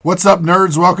What's up,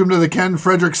 nerds? Welcome to the Ken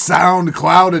Frederick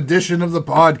SoundCloud edition of the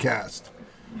podcast.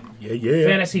 Yeah.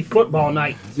 Fantasy football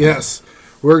night. Yes,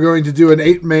 we're going to do an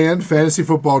 8-man fantasy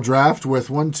football draft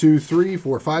with 1, 2, 3,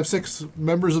 4, 5, 6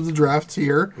 members of the draft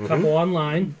here. A couple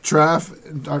online. Travis,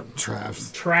 And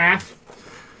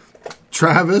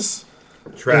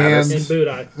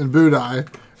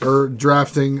Budai are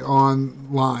drafting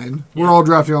online. We're all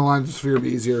drafting online just to figure it be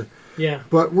easier. Yeah.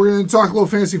 But we're going to talk a little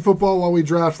fantasy football while we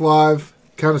draft live.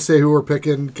 Kind of say who we're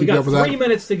picking. We got up with 3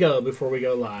 minutes to go before we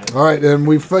go live. All right, and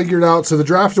we figured out. So the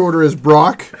draft order is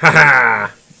Brock,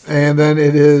 and then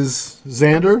it is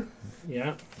Xander.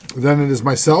 Yeah. Then it is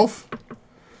myself.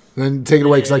 Then take it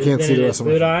away because I can't see the rest of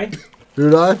them.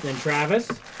 Budai. Then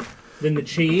Travis. Then the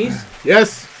Cheese.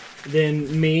 Yes.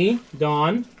 Then me,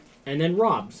 Don, and then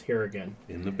Rob's here again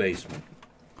In the basement.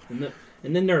 in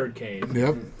the nerd cave.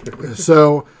 Yep.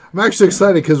 So I'm actually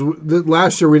excited because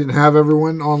last year we didn't have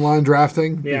everyone online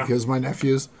drafting because my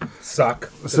nephews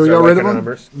suck. So we got rid of them.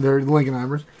 They're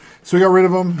Lincolnheimers. So we got rid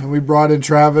of them and we brought in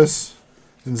Travis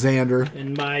and Xander.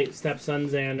 And my stepson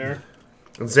Xander.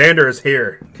 And Xander is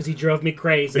here. Because he drove me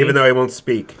crazy. Even though he won't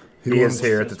speak. He is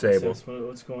here at the table.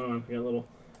 What's going on? We got little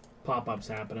pop-ups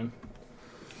happening.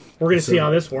 We're going to see how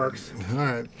this works. All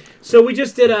right. So we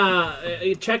just did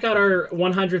check out our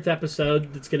 100th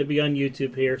episode that's going to be on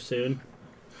YouTube here soon.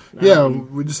 Yeah,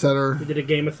 we just had We did a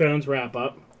Game of Thrones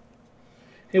wrap-up.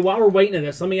 Hey, while we're waiting on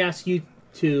this, let me ask you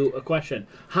two a question.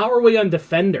 How are we on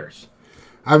Defenders?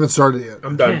 I haven't started yet.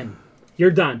 I'm done. Ken, you're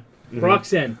done.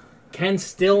 Brock's in. Ken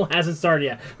still hasn't started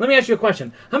yet. Let me ask you a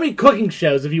question. How many cooking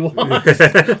shows have you watched?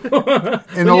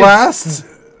 In the last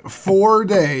 4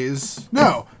 days,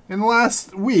 in the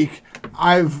last week,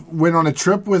 I've went on a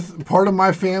trip with part of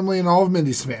my family and all of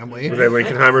Mindy's family. Were there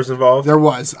Lincolnheimers involved? There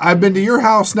was. I've been to your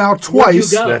house now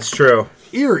twice. you go? That's true.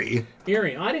 Erie.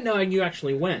 Erie. I didn't know you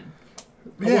actually went.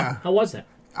 How was it?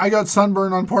 I got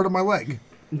sunburn on part of my leg.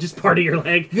 Just part of your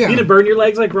leg? Yeah. You didn't burn your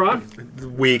legs like Brock?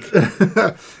 Weak.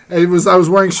 I was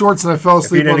wearing shorts and I fell If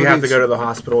asleep you on didn't the have beach. to go to the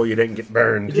hospital, you didn't get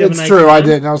burned. Did you have a It's nice true. time? I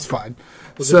did, and I was fine.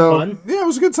 Was it fun? Yeah, it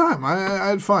was a good time. I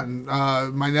had fun.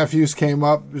 My nephews came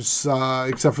up,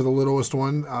 except for the littlest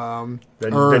one.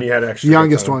 Then you had extra the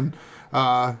youngest time.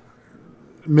 one.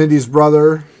 Mindy's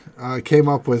brother came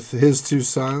up with his 2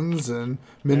 sons, and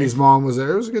Mindy's mom was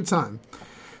there. It was a good time.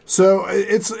 So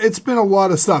it's been a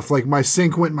lot of stuff. Like my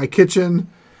sink went in my kitchen.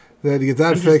 They had to get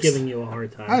that I'm fixed. just giving you a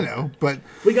hard time. I know, but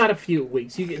We got a few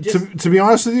weeks. You get just to be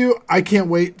honest with you, I can't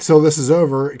wait till this is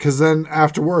over because then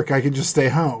after work I can just stay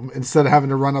home instead of having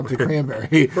to run up to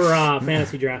Cranberry. for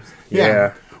fantasy drafts.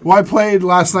 Yeah. Well, I played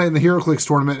last night in the HeroClix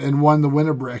tournament and won the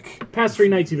winner brick. Past 3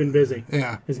 nights you've been busy.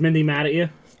 Yeah. Is Mindy mad at you?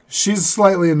 She's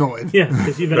slightly annoyed. Yeah,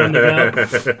 because you've been on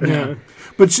the go. Yeah.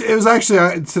 But it was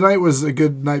actually, tonight was a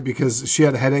good night because she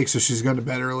had a headache, so she's going to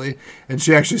bed early. And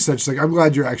she actually said, she's like, I'm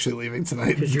glad you're actually leaving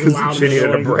tonight. Because you're loud She and needed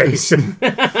a annoying.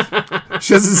 break.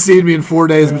 She hasn't seen me in 4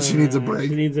 days, but she needs a break.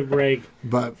 She needs a break.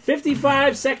 But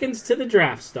 55 seconds to the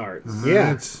draft starts.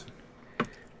 Yeah.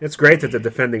 It's great that the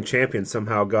defending champion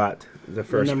somehow got the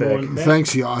first number pick. one pick.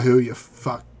 Thanks, Yahoo, you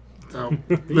fuck.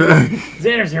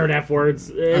 Xander's heard F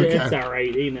words. Okay. It's all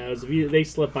right. He knows. If they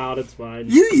slip out, it's fine.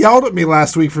 You yelled at me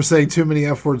last week for saying too many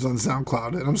F words on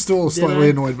SoundCloud, and I'm still slightly I?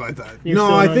 annoyed by that. You're No,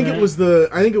 still I on think that?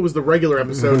 it was the regular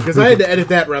episode because I had to edit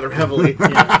that rather heavily.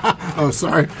 Oh,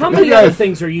 sorry. How many other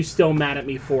things are you still mad at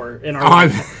me for in our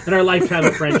in our lifetime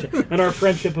of friendship and our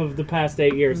friendship of the past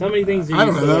 8 years? How many things? Are you I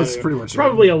don't know. still That's mad at? pretty much it.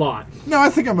 Probably a lot. No, I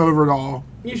think I'm over it all.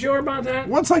 You sure about that?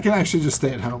 Once I can actually just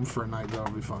stay at home for a night,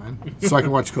 that'll be fine. So I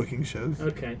can watch cooking shows.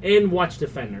 Okay, and watch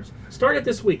Defenders. Start it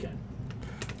this weekend.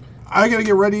 I gotta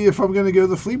get ready if I'm gonna go to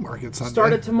the flea market Sunday.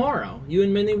 Start it tomorrow. You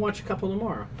and Mindy watch a couple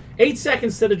tomorrow. 8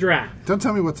 seconds to the draft. Don't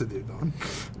tell me what to do, Don.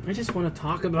 I just want to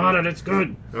talk about it. It's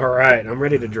good. All right, I'm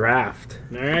ready to draft.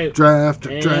 All right. Draft.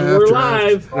 And we're draft.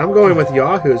 live. And I'm going with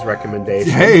Yahoo's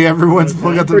recommendation Hey, everyone's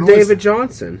got the for noise. David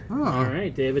Johnson. All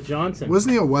right, David Johnson.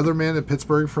 Wasn't he a weatherman at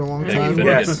Pittsburgh for a long Peggy time?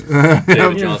 Finnegan. Yes.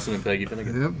 David Johnson and Peggy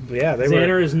Finnegan. Yep. Yeah, they were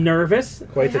Xander is nervous.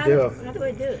 quite the How duo. do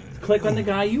I do it? Click on the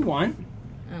guy you want.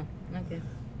 Oh, okay.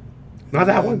 Not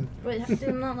that one. Wait,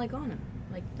 I'm not like on it.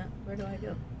 Like, where do I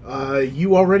go?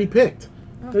 You already picked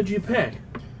Who'd you pick?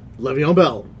 Le'Veon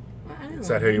Bell. I don't Is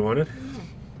that who you wanted?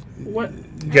 What?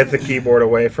 Get the keyboard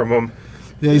away from him.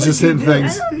 Yeah, he's just hitting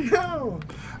things. I don't know.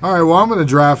 All right, well, I'm gonna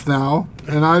draft now,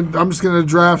 and I'm just gonna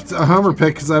draft a homer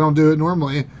pick because I don't do it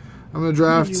normally. I'm gonna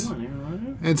draft Who'd you want,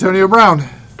 Aaron Rodgers? Antonio Brown. Like,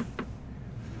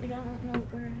 I don't know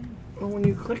where I am. Well, when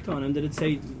you clicked on him, did it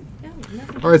say? No,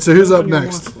 nothing. All right, so who's on up your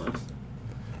next? watch list?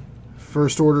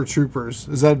 First Order Troopers.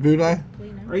 Is that Budai?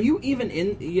 Wait, no. Are you even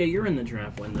in? Yeah, you're in the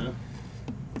draft window.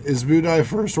 Is Budai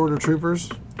First Order Troopers?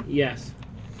 Yes.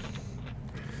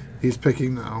 He's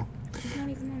picking now. He's not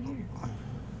even on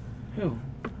here. Who?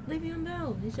 Le'Veon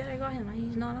Bell. He said I got him.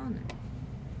 He's not on there.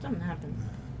 Something happened.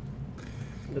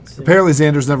 Let's see. Apparently,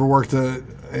 Xander's never worked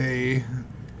a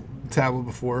tablet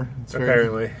before. It's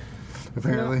Apparently.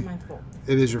 Apparently. Not my fault.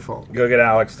 It is your fault. Go get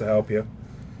Alex to help you.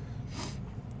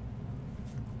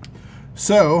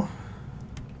 So,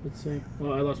 Let's see.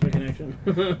 Well, I lost my connection.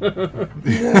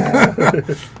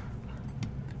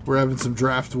 we're having some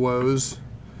draft woes.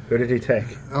 Who did he take?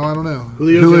 Oh, I don't know.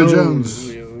 Julio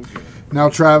Jones. Now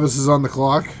Travis is on the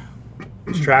clock.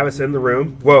 Is Travis in the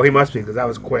room? Whoa, he must be because that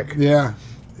was quick. Yeah.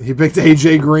 He picked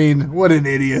A.J. Green. What an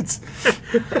idiot.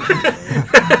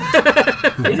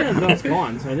 Le'Veon Bell's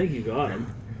gone, so I think you got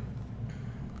him.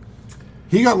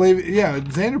 He got Yeah,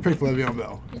 Xander picked Le'Veon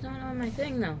Bell. He's not on my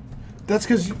thing though. That's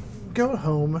because go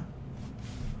home.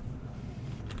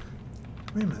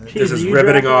 Wait a minute. Jeez, This are is you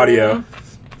riveting drafting audio. right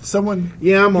Someone.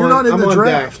 Yeah, I'm You're on. not in I'm the on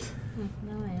draft. deck.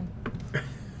 No, I am.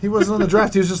 He wasn't on the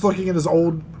draft. He was just looking at his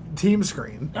old team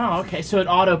screen. now? Oh, okay. So it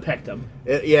auto picked him.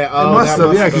 Yeah. Oh, must that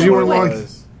have, yeah, 'cause been you what weren't it logged-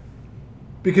 was.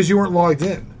 Because you weren't logged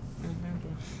in.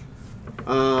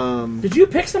 Did you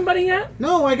pick somebody yet?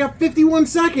 No, I got 51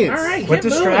 seconds. All right. Quit get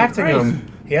moving. distracting Christ.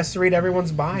 him. He has to read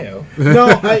everyone's bio. No,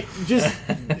 I just.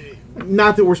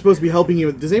 Not that we're supposed to be helping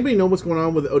you. Does anybody know what's going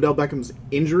on with Odell Beckham's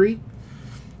injury?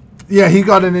 Yeah, he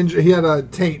got an injury. He had a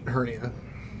taint hernia.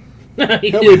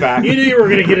 He'll be back. You knew you were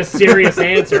going to get a serious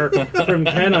answer from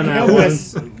Ken on that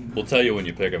one. We'll tell you when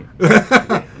you pick him.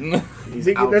 He's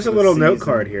out There's for a the little note season.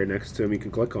 card here next to him you can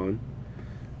click on.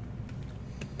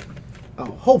 Oh,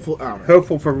 hopefully. All right.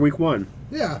 Hopeful for week 1.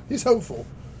 Yeah, he's hopeful.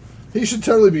 He should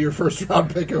totally be your first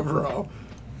round pick overall.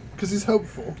 Because he's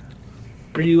hopeful.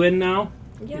 Are you in now?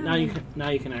 Yeah. Now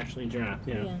you can actually draft.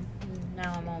 Yeah. Yeah.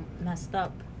 Now I'm all messed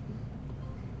up.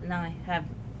 Now I have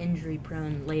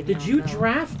injury-prone Le'Veon Did you Bell.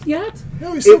 draft yet?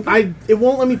 No, he's still. It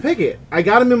won't let me pick it. I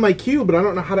got him in my queue, but I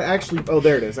don't know how to actually. Oh,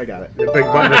 there it is. I got it. The big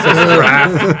button that says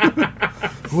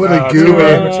draft. What a Two goober.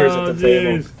 amateurs at the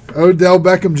table. Odell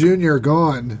Beckham Jr.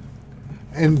 gone.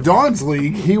 In Don's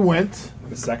league, he went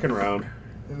The second round.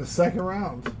 in the second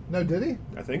round. No, did he?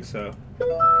 I think so.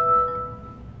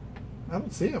 I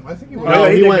don't see him. I think he No, went. Oh,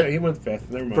 he did went- go- he went 5th.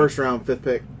 Never mind. First round, 5th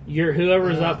pick. You're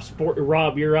whoever's up.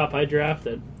 Rob, you're up. I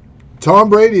drafted. Tom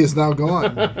Brady is now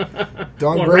gone.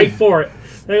 Don Going Brady. right for it.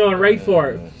 They're going right for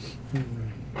it.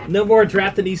 No more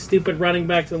drafting these stupid running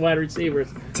backs and wide receivers.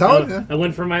 Telling you. I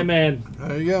went for my man.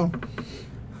 There you go.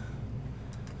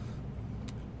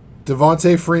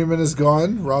 Devontae Freeman is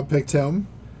gone. Rob picked him.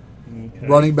 Okay.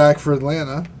 Running back for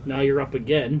Atlanta. Now you're up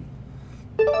again.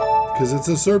 Because it's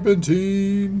a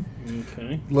serpentine.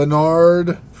 Okay.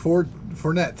 Leonard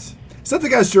Fournette. Is that the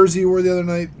guy's jersey you wore the other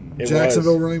night? It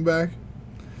Jacksonville was. running back?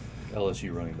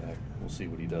 LSU running back. We'll see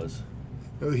what he does.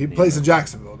 Oh, he plays in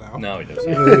Jacksonville now. No, he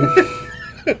doesn't.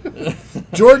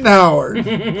 Jordan Howard.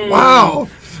 Wow.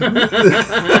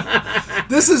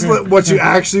 This is what you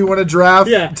actually want to draft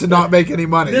Yeah. to not make any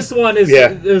money. This one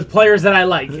is players that I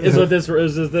like. Is what this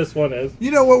one is.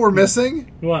 You know what we're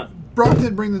missing? What? Brock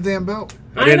didn't bring the damn belt.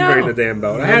 I didn't know. bring the damn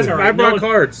belt. That's all right. I brought No one-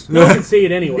 cards. No one can see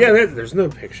it anyway. Yeah, there's no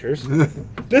pictures.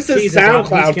 This is Jesus, Al,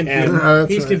 SoundCloud. He's confused, Ken.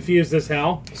 That's he's right. confused as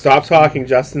hell. Stop talking.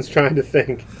 Justin's trying to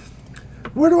think.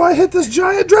 Where do I hit this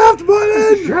giant draft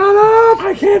button? Shut up!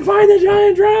 I can't find the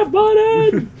giant draft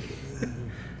button.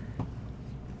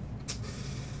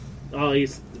 Oh, I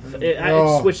just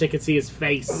wish they could see his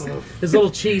face. His little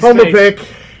cheese Homer face. pick.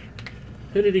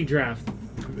 Who did he draft?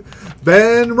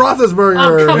 Ben Roethlisberger.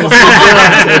 Oh, come on.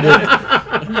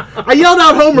 I yelled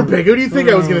out Homer pick. Who do you think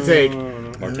I was going to take?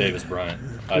 Martavis Bryant.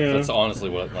 Yeah. That's honestly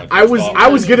what my I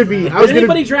was going to be. Did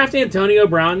anybody draft Antonio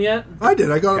Brown yet? I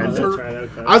did. I got him. That's third. right,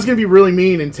 okay. I was going to be really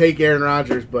mean and take Aaron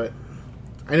Rodgers, but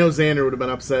I know Xander would have been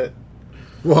upset.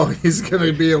 Well, he's going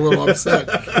to be a little upset.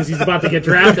 Because he's about to get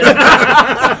drafted.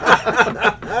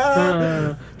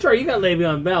 Sure, you got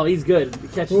Le'Veon Bell. He's good. He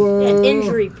catches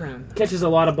Injury-prone. a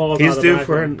lot of balls. He's out of due the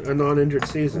for backfield. a non-injured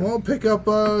season. Well, pick up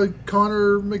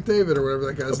Connor McDavid or whatever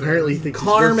that guy's Apparently, he name thinks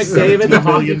Connor he's McDavid, the $1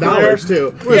 hockey million player.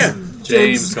 too. Yeah.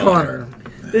 James Conner.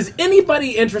 Is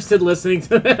anybody interested listening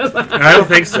to this? I don't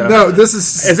think so. No, this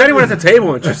is... Is anyone at the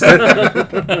table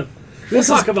interested? We'll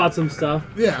talk about some stuff.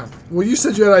 Yeah. Well, you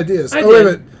said you had ideas. I Wait a did.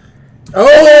 minute.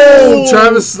 Oh!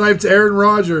 Travis sniped Aaron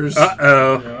Rodgers.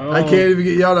 Uh-oh. I can't even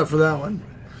get yelled at for that one.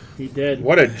 He did.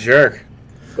 What a jerk.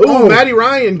 Ooh, Oh. Matty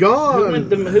Ryan gone.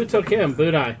 Who took him?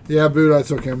 Budai. Yeah, Boot, I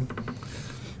took him.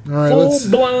 All right, let's...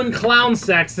 Full-blown clown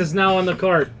sex is now on the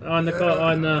cart. On the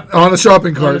On the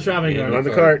shopping on the cart. shopping Yeah, cart. On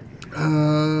the cart.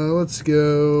 Let's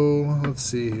go... Let's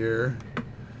see here.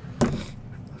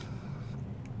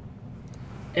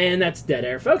 And that's dead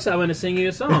air, folks. I want to sing you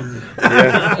a song.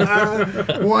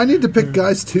 Well, I need to pick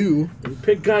guys too.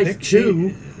 Pick guys two.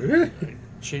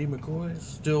 Shady McCoy is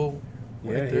still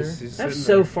Yeah, right there. he's That's sitting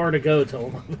so there. far to go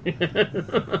till.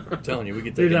 I'm telling you, we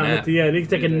could You're take a done nap. with you can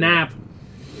take a nap.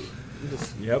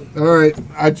 Yep. All right,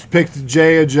 I just picked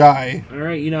Jay Ajayi. All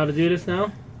right, you know how to do this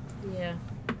now. Yeah.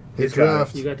 His got it.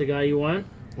 draft. You got the guy you want.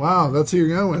 Wow, that's who you're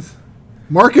going with.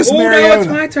 Marcus Oh, now Mariota. it's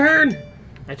my turn.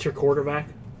 That's your quarterback.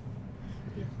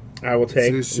 I will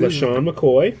take Let's see. LaShawn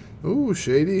McCoy. Ooh,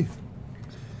 shady.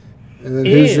 And then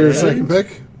who's your And- second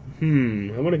pick?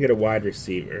 I want to get a wide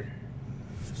receiver.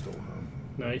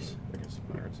 Nice.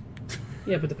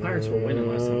 Yeah, but the Pirates were winning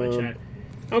last time I checked.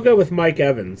 I'll go with Mike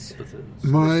Evans.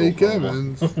 Mike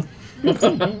Evans.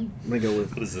 I'm gonna go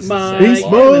with What is this? Mike Beast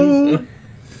Evans.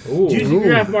 Ooh. Did you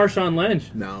draft Marshawn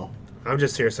Lynch? no. I'm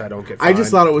just here so I don't get I just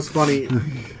fined. thought it was funny.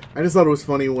 I just thought it was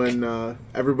funny when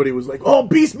everybody was like, "Oh,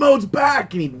 Beast Mode's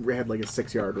back!" and he had like a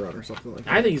 6-yard run or something like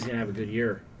that. I think he's gonna have a good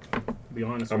year. To be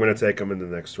honest. I'm going to take him in the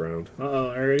next round.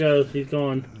 There he goes. He's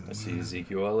gone. I see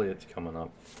Ezekiel Elliott coming up.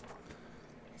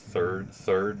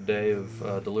 Third day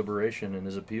of deliberation in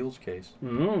his appeals case.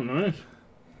 Oh, nice.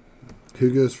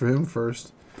 Who goes for him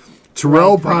first?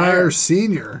 Terrell Pryor. Pryor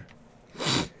Sr.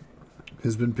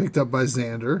 has been picked up by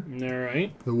Xander, All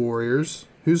right. the Warriors.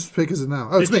 Whose pick is it now?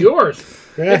 Oh, it's It's me. yours.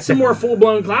 Get some more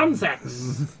full-blown clown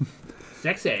sex.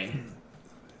 Sexy.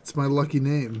 It's my lucky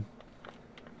name.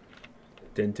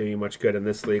 Didn't do you much good in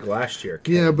this league last year.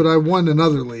 Yeah, but I won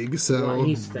another league, so Well,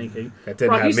 he's thinking. That didn't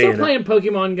Brock, have you me still in playing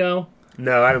Pokemon Go? it.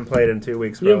 No, I haven't played in 2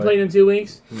 weeks. You haven't probably. played in 2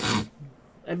 weeks?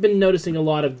 I've been noticing a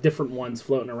lot of different ones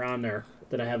floating around there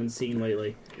that I haven't seen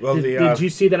lately. Well, Did you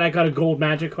see that I got a gold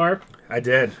magic card? I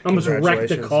did. I almost wrecked the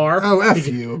Congratulations. car. Oh, F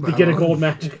to, you. to get a gold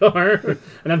magic card.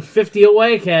 And I'm 50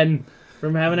 away, Ken,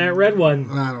 from having that red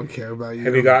one. I don't care about you.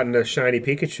 Have you gotten a shiny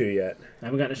Pikachu yet? I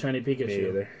haven't gotten a shiny Me Pikachu.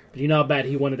 either. But you know how bad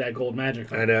he wanted that gold magic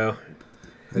card. I know.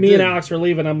 Me and Alex were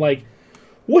leaving. I'm like,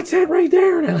 what's that right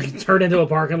there? And I like turn into a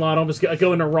parking lot. I'm just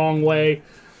going the wrong way.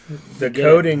 The Get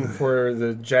coding for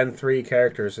the Gen 3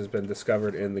 characters has been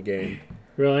discovered in the game.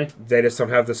 Really? They just don't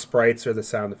have the sprites or the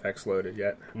sound effects loaded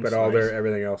yet. That's But all nice.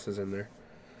 everything else is in there.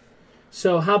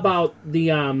 So how about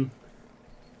the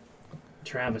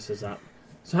Travis is up.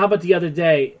 So how about the other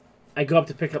day? I go up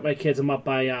to pick up my kids. I'm up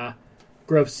by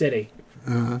Grove City.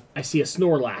 I see a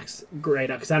Snorlax, great,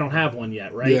 because I don't have one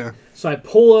yet, right? Yeah. So I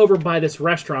pull over by this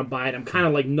restaurant by it. I'm kind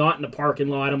of like not in the parking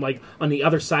lot. I'm like on the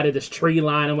other side of this tree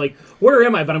line. I'm like, where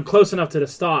am I? But I'm close enough to the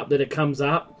stop that it comes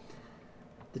up.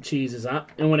 The cheese is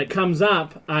up, and when it comes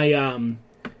up,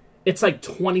 it's like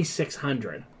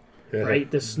 2,600, right?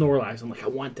 This Snorlax. I'm like, I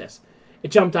want this.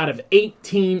 It jumped out of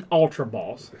 18 Ultra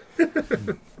Balls.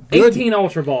 18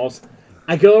 Ultra Balls.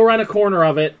 I go around a corner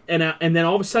of it, and then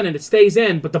all of a sudden it stays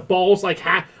in, but the ball's like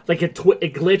it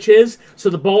glitches, so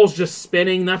the ball's just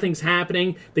spinning, nothing's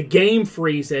happening. The game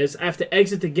freezes. I have to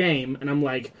exit the game, and I'm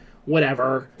like,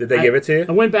 whatever. Did they give it to you?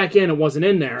 I went back in, it wasn't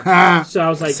in there. So I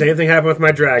was like, Same thing happened with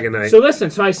my Dragonite. so listen,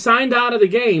 so I signed out of the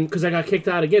game because I got kicked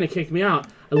out again. It kicked me out.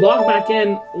 I logged back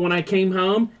in when I came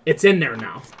home. It's in there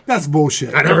now. That's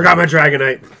bullshit. I never got my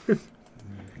Dragonite.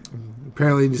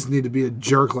 Apparently, you just need to be a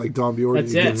jerk like Don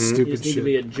Biordi That's to it. get You stupid just need shit. to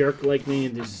be a jerk like me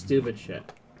and do stupid shit.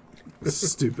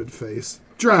 Stupid face.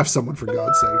 Draft someone, for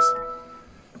God's sakes.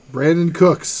 Brandon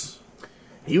Cooks.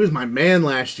 He was my man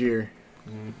last year.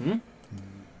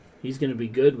 He's going to be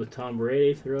good with Tom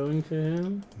Brady throwing to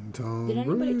him. Tom Did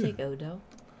anybody Brady. take Odo?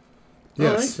 Oh, I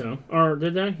think Yes. so. Or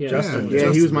did they? Yeah. Justin. Yeah, Yeah, he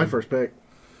Justin. was my first pick.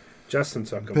 Justin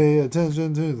took him. Pay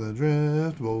attention to the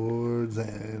draft boards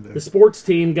and The sports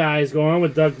team guys going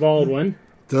with Doug Baldwin.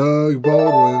 Doug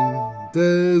Baldwin,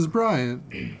 Des Bryant.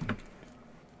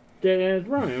 Dad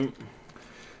Bryant.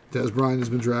 Des Bryant has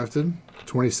been drafted,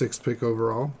 26th pick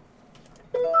overall.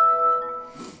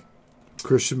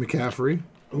 Christian McCaffrey.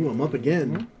 Ooh, I'm up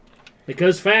again. It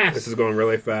goes fast. This is going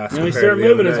really fast. Then we compared start to the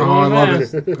moving. other It's day. Oh, I going love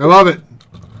fast. it. I love it.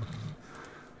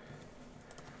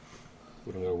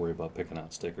 We don't got to worry about picking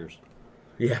out stickers.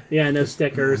 Yeah. Yeah, no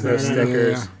stickers. No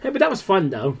stickers. Yeah. Hey, but that was fun,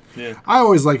 though. Yeah. I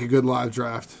always like a good live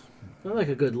draft. I like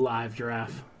a good live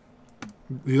giraffe.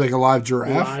 You like a live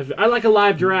giraffe? I like a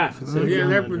live giraffe. instead of Yeah,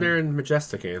 a they're in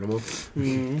majestic animals.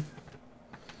 Mhm.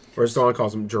 Or as Dawn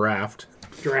calls them, giraffe.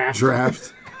 Giraffe.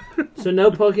 Draft. So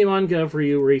no Pokemon Go for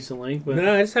you recently, but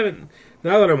No, I just haven't.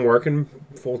 Now that I'm working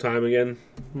full time again,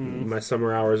 my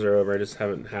summer hours are over. I just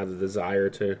haven't had the desire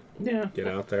to yeah, get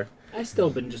out there. I still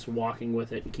been just walking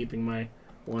with it and keeping my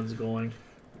ones going.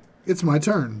 It's my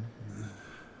turn.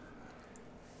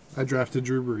 I drafted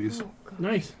Drew Brees.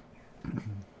 Nice.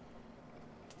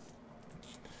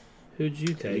 Who'd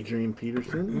you take? Adrian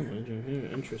Peterson.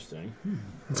 Interesting.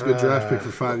 It's a good draft pick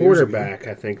for 5 years ago. Quarterback,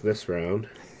 I think, this round.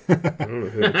 I don't know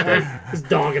who to take. Just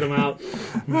dogging him out.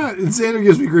 And Xander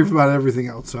gives me grief about everything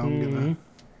else, so I'm gonna.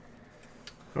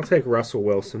 I'll take Russell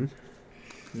Wilson.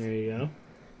 There you go.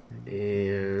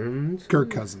 And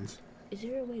Kirk Cousins. Is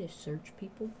there a way to search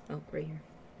people? Oh, right here.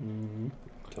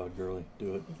 Todd Gurley,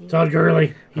 do it. Is he- Todd Gurley.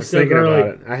 I He's was so thinking Gurley.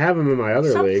 about it. I have him in my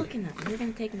other Stop league. looking at me. You're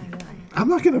going to take my guy. I'm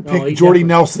not gonna Oh, pick he Jordy definitely-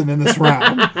 Nelson in this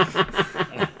round.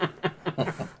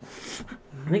 I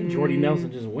think Jordy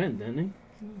Nelson just went, didn't he?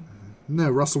 No,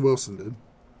 Russell Wilson did.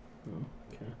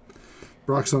 Okay.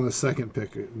 Brock's on the second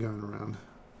pick going around.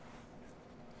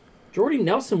 Jordy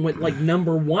Nelson went like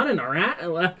number 1 in our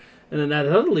and then that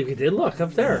other league he did. Look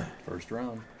up there. First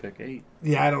round, pick 8.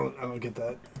 Yeah, I don't get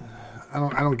that. I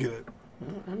don't get it.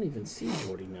 I don't even see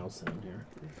Jordy Nelson in here.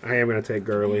 I am going to take I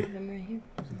Gurley, have him right here.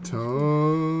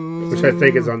 which I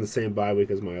think is on the same bye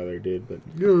week as my other dude. But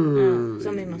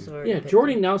Somebody must have already Yeah, picked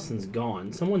Jordy him. Nelson's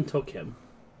gone. Someone took him.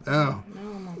 Oh, No,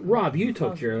 I'm not- Rob, you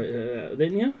took your,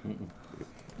 didn't you?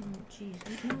 Oh,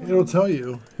 jeez. it'll tell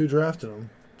you who drafted him.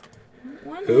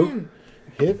 One Who? him.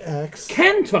 Hit X.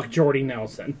 Ken took Jordy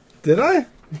Nelson. Did I?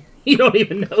 You don't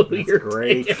even know who you're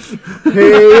great. taking.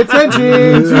 Pay attention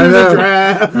to I the know.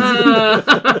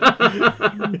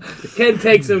 draft. Ken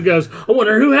takes him and goes, I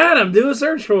wonder who had him. Do a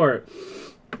search for it.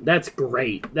 That's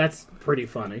great. That's pretty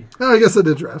funny. Oh, I guess I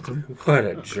did draft him. what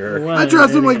a jerk. What I an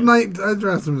drafted him like idiot. I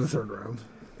drafted him in the third round.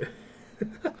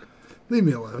 Leave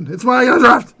me alone. It's my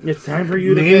draft. It's time for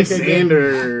you to Nate pick again.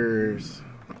 Sanders.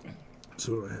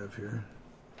 So what do I have here?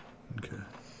 Okay.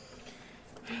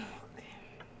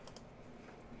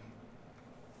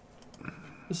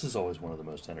 This is always one of the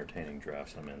most entertaining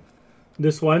drafts I'm in.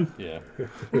 This one? Yeah.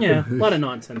 Yeah, a lot of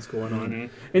nonsense going on.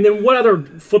 And then what other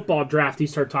football draft do you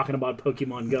start talking about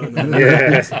Pokemon Go?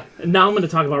 Yes. And now I'm going to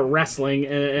talk about wrestling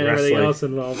and everything Wrestling. else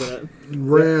involved in it.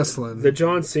 Wrestling. The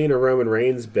John Cena Roman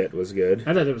Reigns bit was good.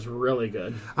 I thought it was really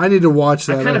good. I need to watch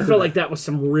that. I kind of felt like that was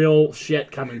some real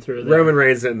shit coming through there. Roman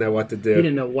Reigns didn't know what to do. He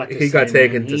didn't know what to say. He got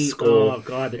taken man. to school. Oh,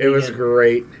 God. It was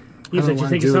great. He was I like, don't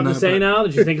did you think mind of something doing to say that, now?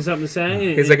 Did you think of something to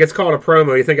say? He's like, it's called a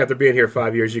promo. You think after being here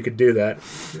 5 years you could do that?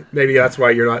 Maybe that's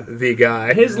why you're not the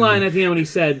guy. His line at the end when he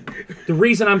said, the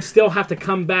reason I'm still have to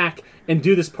come back and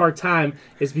do this part-time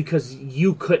is because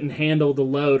you couldn't handle the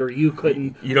load or you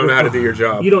couldn't... You don't know how to do your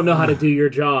job. You don't know how to do your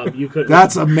job. You couldn't...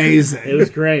 That's amazing. It was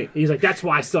great. He's like, that's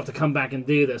why I still have to come back and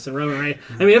do this. And Roman Reigns...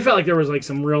 I mean, it felt like there was like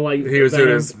some real life... He was doing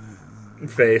his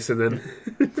face, and then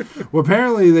Well,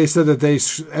 apparently they said that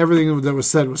everything that was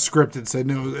said was scripted. Said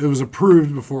no, it was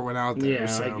approved before it went out there. Yeah,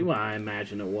 so. like, well, I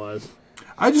imagine it was.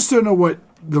 I just don't know what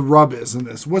the rub is in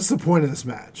this. What's the point of this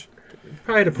match?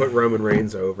 probably to put Roman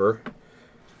Reigns over.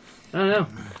 I don't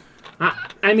know.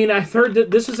 I mean, I heard that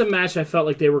this is a match I felt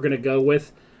like they were going to go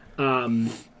with at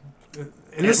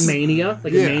Mania,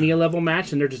 like yeah. a Mania level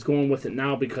match, and they're just going with it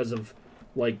now because of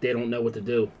like they don't know what to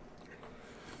do,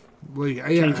 Like, yeah.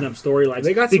 changing up storylines.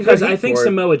 They got some because good heat I think for it.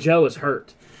 Samoa Joe is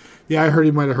hurt. Yeah, I heard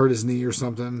he might have hurt his knee or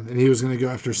something, and he was going to go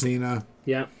after Cena.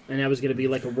 Yeah, and that was going to be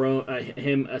like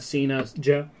a Cena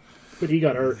Joe, but he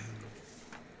got hurt.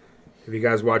 Have you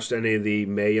guys watched any of the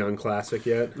Mae Young Classic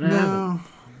yet? No.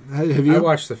 Have you? I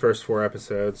watched the first 4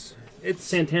 episodes. It's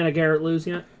Santana Garrett lose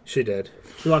yet? She did.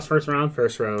 She lost first round.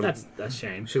 First round. That's a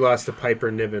shame. She lost to Piper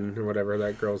Niven, or whatever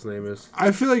that girl's name is.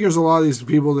 I feel like there's a lot of these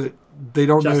people that they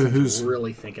don't know Justin's who's.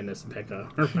 really thinking this pick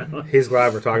up. He's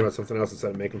glad we're talking about something else instead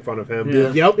of making fun of him.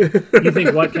 Yeah. Yep. You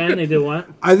think what, Ken? They do what?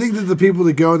 I think that the people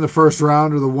that go in the first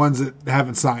round are the ones that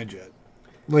haven't signed yet.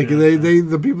 Like Yeah.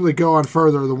 the people that go on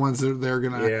further are the ones that they're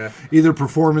gonna Yeah. either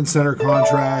performance center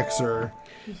contracts or.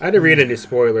 I didn't read any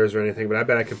spoilers or anything, but I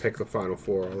bet I can pick the final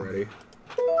 4 already.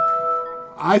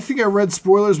 I think I read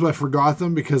spoilers, but I forgot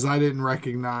them because I didn't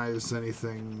recognize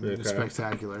anything Okay.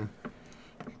 spectacular.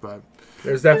 But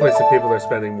There's definitely some people they're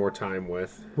spending more time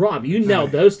with. Rob, you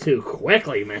nailed those two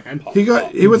quickly, man. he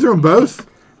went through them both.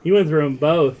 You went through them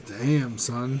both. Damn,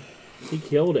 son. He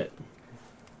killed it.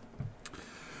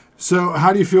 So,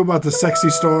 how do you feel about the Sexy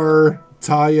Star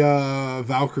Talia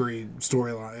Valkyrie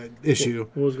storyline issue?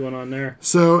 What was going on there?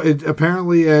 So, it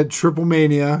apparently at Triple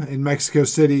Mania in Mexico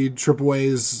City, AAA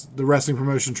is the wrestling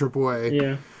promotion AAA.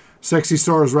 Yeah. Sexy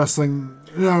Star is wrestling.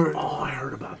 No, Oh, I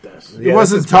heard about this. it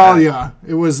wasn't Talia.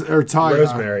 It was Talia.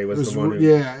 Rosemary was It the one who-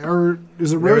 Yeah, or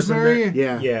is it Rosemary?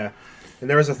 Yeah. Yeah. And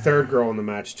there was a third girl in the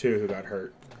match, too, who got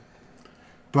hurt.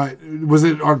 But was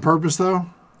it on purpose though?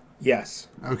 Yes.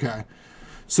 Okay.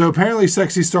 So apparently,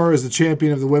 Sexy Star is the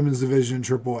champion of the women's division in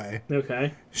AAA.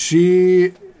 Okay.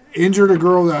 She injured a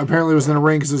girl that apparently was in a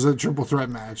ring because it was a triple threat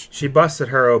match. She busted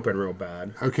her open real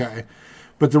bad. Okay.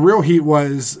 But the real heat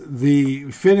was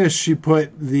the finish. She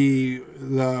put the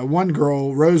one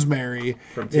girl, Rosemary,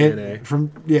 From TNA.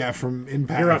 From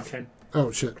Impact. You're up, Ken. Oh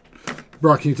shit,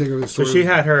 Brock, can you take over the So story? she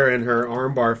had her in her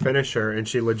armbar finisher, and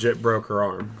she legit broke her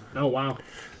arm. Oh, wow.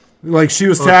 like she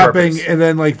was On tapping, purpose. and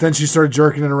then she started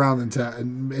jerking it around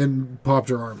and popped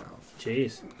her arm out.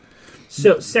 Jeez.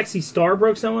 So, Sexy Star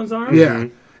broke someone's arm? Yeah,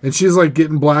 and she's like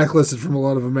getting blacklisted from a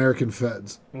lot of American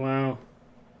feds. Wow.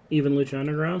 Even Lucha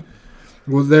Underground?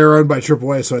 Well, they're owned by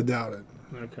AAA, so I doubt it.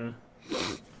 Okay.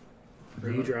 Are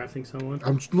you drafting someone?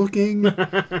 I'm looking.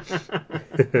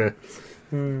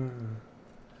 I'm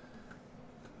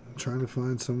trying to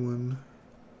find someone.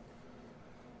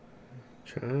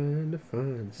 Trying to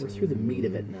find We're some. through the meat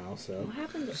of it now, so. What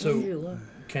happened to So- Andrew Luck?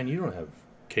 Ken, you don't have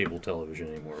cable television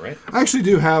anymore, right? I actually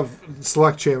do have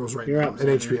select channels right You're now up, at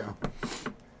Xander. HBO.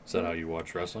 Is that how you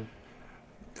watch wrestling?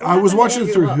 I was watching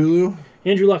it through Andrew Hulu.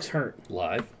 Andrew Luck's hurt.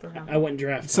 Live? I wouldn't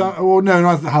draft him. So, well, no,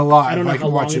 not how live. I don't know I how can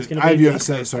long watch it's it. going to I be. have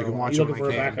USA, so I can watch You it looking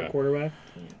when for I a can. backup quarterback?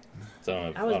 So I,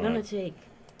 don't I was don't gonna know. take.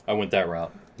 I went that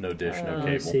route. No dish, no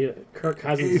Let's cable. see. Kirk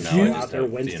Cousins If is you- still out there. Just have the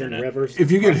Winston internet. Rivers.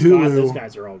 If you get Prescott, Hulu- those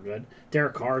guys are all good.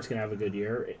 Derek Carr's going to have a good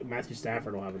year. Matthew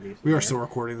Stafford will have a decent We year. are still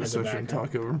recording this, As so a we shouldn't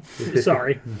backup. talk over.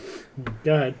 Sorry.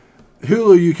 Go ahead.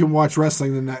 Hulu, you can watch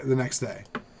wrestling the next day,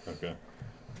 Okay.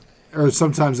 or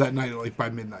sometimes that night, like by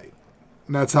midnight.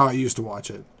 And that's how I used to watch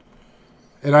it.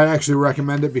 And I actually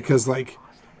recommend it because like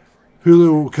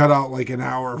Hulu will cut out like an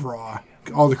hour of Raw.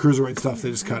 All the cruiserweight stuff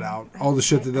they just cut out. All the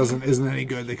shit that isn't any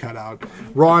good they cut out.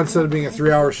 Raw, instead of being a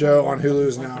 3-hour show on Hulu,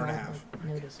 is an hour and a half.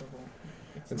 Noticeable.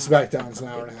 And It's not- SmackDown's an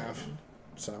hour and a half.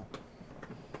 So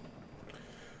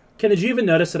Ken, did you even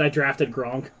notice that I drafted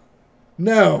Gronk?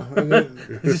 no, I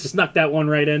didn't. Just snuck that one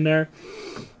right in there.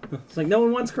 It's like, no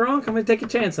one wants Gronk. I'm going to take a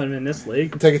chance on him in this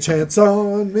league. Take a chance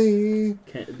on me,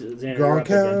 Xander, you're up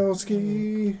again.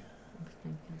 Gronkowski.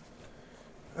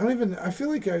 I don't even. I feel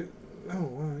like I. Oh,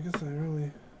 well, I guess I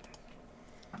really.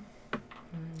 I'll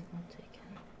take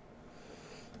him.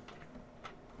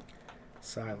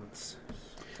 Silence.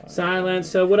 Silence.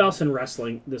 So, what else in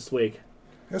wrestling this week?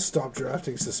 I gotta stop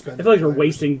drafting I suspended. feel like you're players.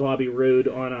 wasting Bobby Roode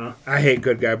on a. I hate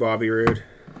good guy Bobby Roode.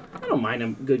 I don't mind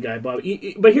him, good guy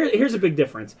Bobby. But here's a big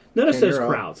difference. Notice Ken, those you're up.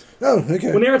 crowds. Oh,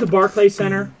 okay. When they were at the Barclays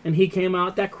Center and he came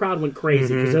out, that crowd went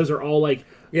crazy because those are all like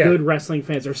Yeah. good wrestling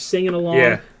fans. They're singing along.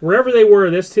 Yeah. Wherever they were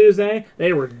this Tuesday,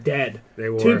 they were dead. They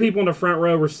were. 2 people in the front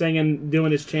row were singing,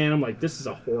 doing his chant. I'm like, this is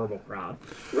a horrible crowd.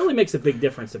 It really makes a big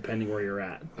difference depending where you're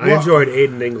at. I enjoyed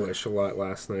Aiden English a lot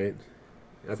last night.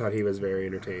 I thought he was very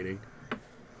entertaining.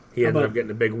 He ended about- up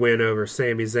getting a big win over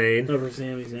Sami Zayn. Over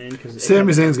Sami Zayn because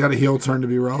Sami Zayn's got a heel turn to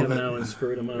be Kevin relevant. Owens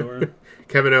screwed him over.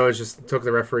 Kevin Owens just took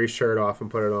the referee's shirt off and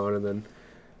put it on, and then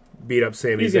beat up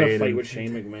Sami He's Zayn. gonna fight and with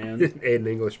Shane McMahon. Aiden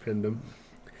English pinned him.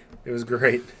 It was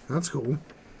great. That's cool.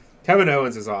 Kevin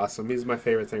Owens is awesome. He's my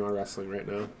favorite thing on wrestling right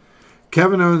now.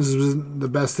 Kevin Owens was the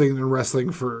best thing in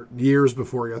wrestling for years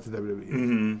before he got to WWE.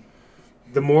 Mm-hmm.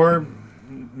 The more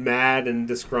mad and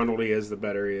disgruntled he is, the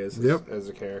better he is Yep. as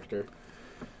a character.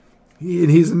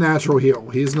 And he's a natural heel.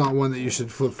 He's not one that you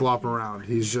should flip flop around.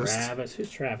 He's just. Travis,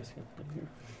 who's Travis?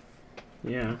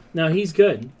 Yeah, no, he's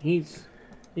good. He's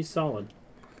solid.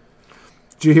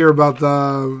 Did you hear about the?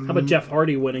 How about Jeff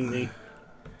Hardy winning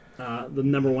the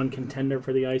number 1 contender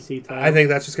for the IC title? I think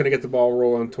that's just going to get the ball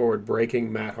rolling toward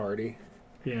breaking Matt Hardy.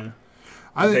 Yeah.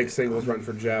 I Big think singles run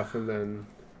for Jeff, and then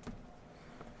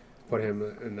put him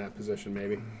in that position,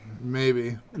 maybe.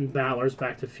 maybe. And Balor's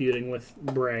back to feuding with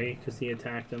Bray because he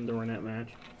attacked him during that match.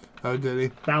 Oh, did he?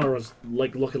 Balor was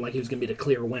like looking like he was going to be the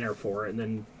clear winner for it, and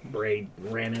then Bray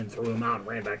ran in, threw him out, and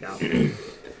ran back out.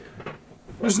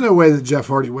 There's no way that Jeff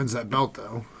Hardy wins that belt,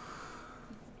 though.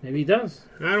 Maybe he does.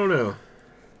 I don't know. I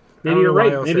Maybe don't you're know why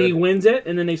right. else Maybe he said- wins it,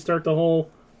 and then they start the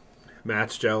whole.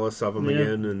 Matt's jealous of him Yeah.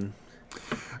 again, and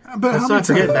But let's how not many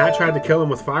forget times? Matt tried to kill him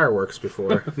with fireworks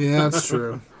before Yeah, that's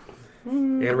true.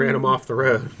 and ran him off the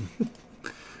road.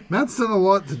 Matt's done a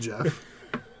lot to Jeff.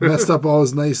 Messed up all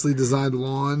his nicely designed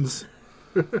lawns.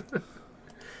 But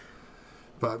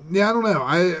yeah, I don't know.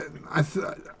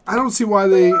 I don't see why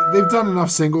they've done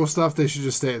enough single stuff. They should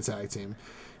just stay a tag team.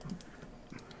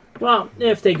 Well,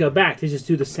 if they go back, they just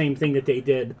do the same thing that they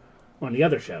did on the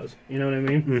other shows. You know what I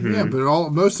mean? Yeah, but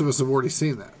most of us have already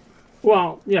seen that.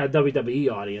 Well, yeah, WWE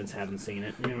audience haven't seen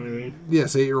it. You know what I mean?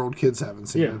 Yes, 8-year-old kids haven't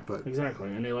seen Yeah, it, but exactly,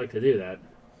 and they like to do that.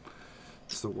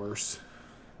 it's the worst.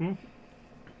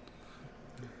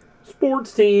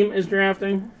 Sports team is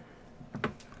drafting.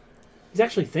 He's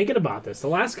actually thinking about this. The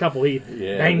last couple, he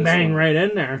Yeah, bang this bang one. right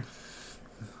in there.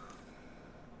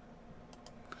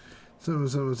 So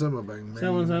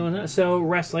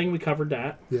wrestling, we covered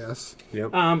that. Yes.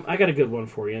 Yep. I got a good one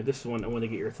for you. This is one I want to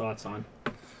get your thoughts on.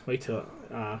 Wait till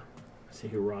see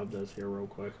who Rob does here real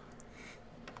quick.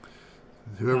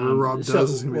 Whoever Rob does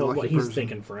is going to be a lucky what he's person.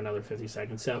 thinking for another 50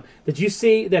 seconds. So, did you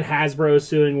see that Hasbro is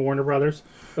suing Warner Brothers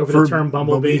over the term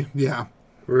Bumblebee? Yeah.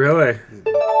 Really?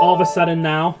 All of a sudden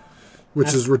now,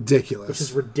 Which is ridiculous. which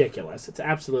is ridiculous. It's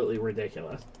absolutely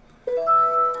ridiculous.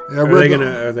 Yeah,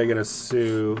 Are they gonna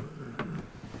sue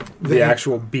the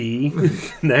actual bee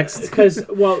next? Because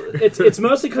it's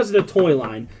mostly because of the toy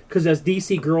line. Because as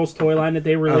DC Girls toy line that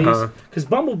they released, because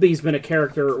Bumblebee's been a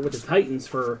character with the Titans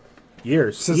for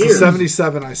Years. Since the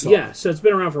 77 I saw. Yeah, so it's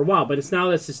been around for a while, but it's now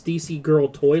that's this DC Girl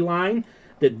toy line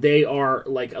that they are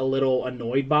like a little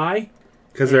annoyed by.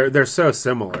 Because they're so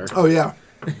similar. Oh, yeah.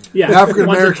 Yeah, African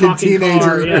one's a American talking teenager.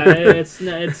 car. Yeah,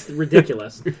 it's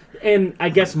ridiculous. And I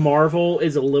guess Marvel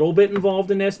is a little bit involved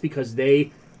in this because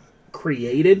they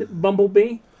created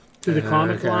Bumblebee through the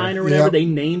comic line or whatever. Yep. They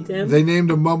named him. They named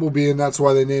him Bumblebee, and that's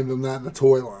why they named him that in the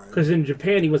toy line. Because in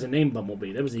Japan he wasn't named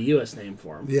Bumblebee. That was a U.S. name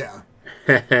for him. Yeah.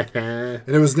 And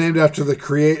it was named after the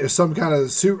creator, some kind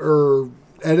of suit or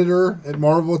editor at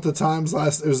Marvel at the time's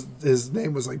last. His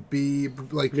name was like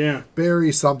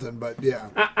Barry something, but yeah.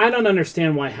 I don't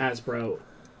understand why Hasbro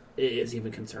is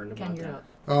even concerned about You're that.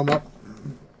 up.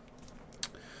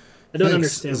 I don't Thanks,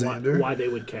 understand Xander. why they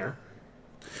would care.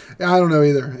 I don't know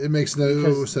either. It makes no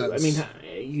Because, sense. I mean,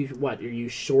 are you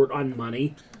short on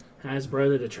money, Hasbro?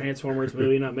 That the Transformers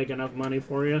movie not make enough money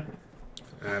for you?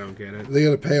 I don't get it. they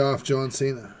got to pay off John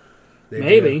Cena.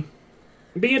 Maybe.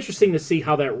 It'd be interesting to see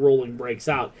how that ruling breaks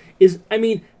out. To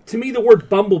me, the word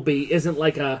Bumblebee isn't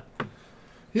like a...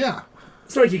 Yeah.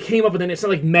 It's not like you came up with it's not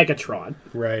like Megatron.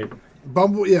 Right.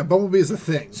 Bumblebee is a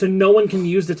thing. So no one can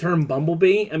use the term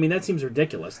Bumblebee? I mean, that seems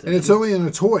ridiculous to And me. it's only in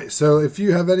a toy, so if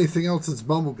you have anything else that's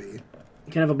Bumblebee.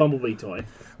 You can have a Bumblebee toy.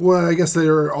 Well, I guess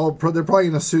they're probably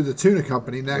going to sue the tuna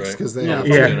company next because they have...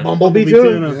 Yeah. Bumblebee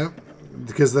tuna. Yep.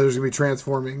 Because there's going to be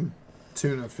transforming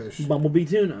tuna fish. Bumblebee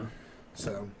tuna.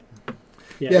 So...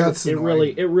 Yeah, it's it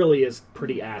annoying. really is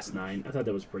pretty asinine. I thought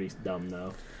that was pretty dumb,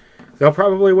 though. They'll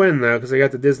probably win, though, because they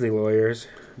got the Disney lawyers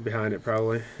behind it,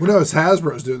 probably. Well, no, it's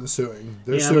Hasbro's doing the suing.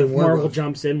 They're Yeah, but suing if Warner Marvel Bros.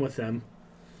 jumps in with them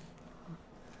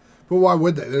But why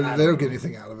would they? They I don't don't get know.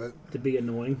 anything out of it. to be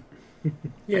annoying.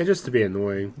 Yeah, just to be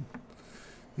annoying.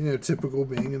 Typical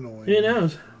being annoying. Who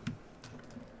knows?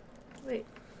 Wait,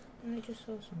 I just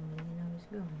saw something and I was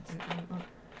going.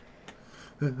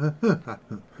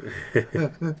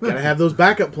 Gotta have those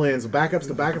backup plans. Backups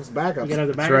to backups to backups. You gotta have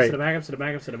the backups right. to the backups to the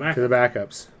backups to the backups. To the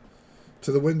backups.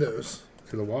 To the windows.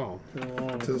 To the wall.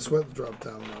 To the sweat drop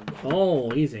down.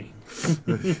 Oh, easy.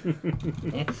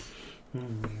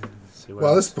 See what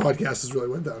Well, else. this podcast has really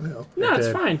went downhill. No, it's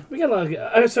did. fine. We got a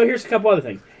lot of... so here's a couple other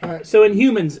things. All right. So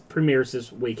Inhumans premieres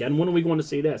this weekend. When are we going to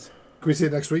see this? Can we see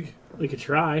it next week? We could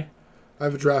try. I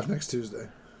have a draft next Tuesday.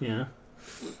 Yeah.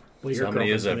 Well, So your how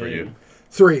many is that for girlfriend's you?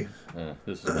 3.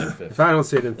 This is my fifth. If I don't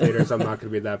see it in theaters, I'm not going to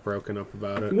be that broken up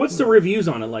about it. What's the reviews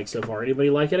on it like so far? Anybody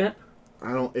liking it?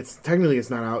 I don't. It's technically it's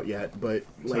not out yet, but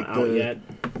It's like not out yet.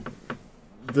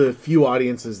 the few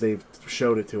audiences they've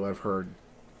showed it to, I've heard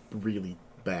really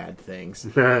bad things.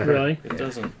 Really? It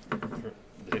doesn't.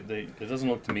 It doesn't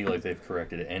look to me like they've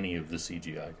corrected any of the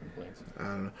CGI complaints. I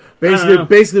don't know. I don't know.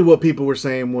 Basically, what people were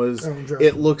saying was Oh, Joe.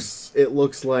 it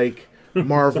looks like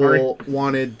Marvel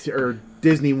wanted to, or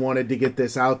Disney wanted to get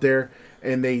this out there,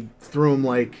 and they threw them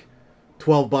like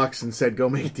 $12 and said, "Go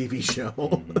make a TV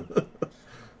show."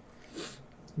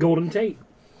 Golden Tate.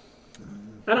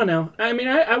 I don't know. I mean,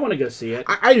 I want to go see it.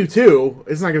 I do too.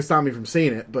 It's not going to stop me from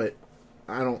seeing it, but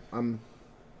I'm.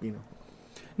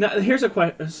 Now, here's a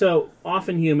question. So,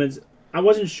 Often Humans, I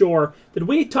wasn't sure. Did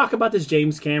we talk about this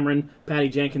James Cameron, Patty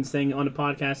Jenkins thing on the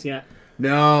podcast yet?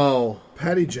 No.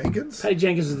 Patty Jenkins? Patty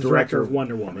Jenkins is the director of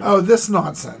Wonder Woman. Oh, this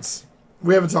nonsense.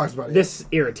 We haven't talked about it yet. This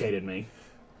irritated me.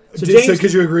 So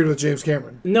Because you agreed with James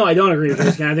Cameron. No, I don't agree with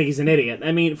James Cameron. I think he's an idiot.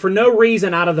 I mean, for no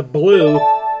reason out of the blue,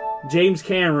 James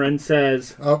Cameron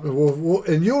says...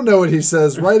 and you'll know what he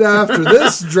says right after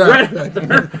this draft pick.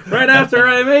 right after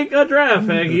I make a draft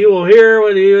pick, you will hear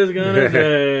what he was going to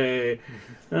say.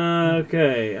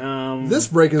 Okay. This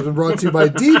break has been brought to you by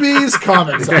DB's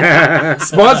Comics,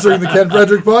 sponsoring the Ken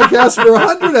Frederick Podcast for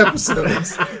 100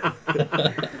 episodes.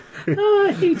 Oh,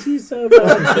 I hate you so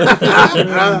bad.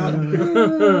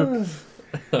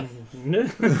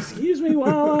 Excuse me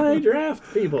while I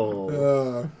draft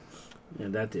people. Yeah,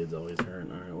 that dude's always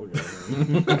hurting. All right,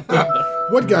 we'll go.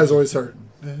 What guy's always hurt?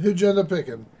 Who'd you end up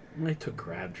picking? I took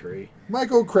Crabtree.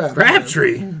 Michael Crabtree.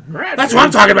 Crabtree? That's what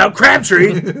I'm talking about,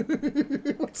 Crabtree!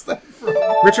 What's that from?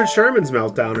 Richard Sherman's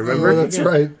meltdown, remember? Oh, that's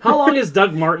right. How long is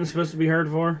Doug Martin supposed to be heard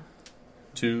for?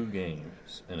 2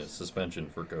 games and a suspension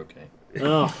for cocaine.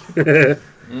 Oh,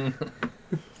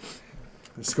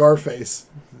 Scarface.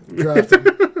 Draft him.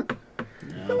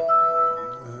 no.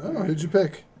 Oh, who'd you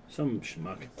pick? Some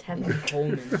schmuck. Tevin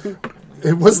Coleman.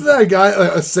 It wasn't that a guy,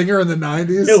 a singer in the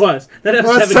 90s? It was. That Oh,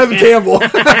 was that's Tevin Tevin Campbell.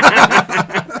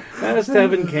 That was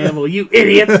Tevin Campbell, you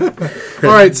idiot. All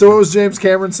right, so what was James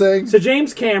Cameron saying? So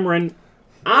James Cameron,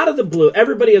 out of the blue,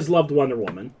 everybody has loved Wonder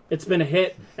Woman. It's been a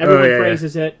hit. Everyone yeah.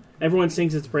 praises it. Everyone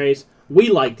sings its praise. We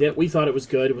liked it. We thought it was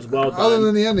good. It was well done. Other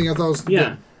than the ending, I thought it was yeah.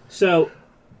 good. So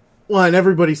Well, and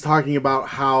everybody's talking about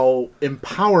how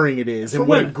empowering it is, For and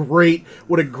what women.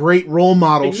 a great role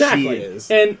model exactly. she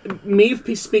is. And me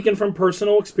speaking from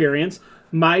personal experience,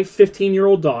 my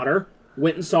 15-year-old daughter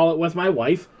went and saw it with my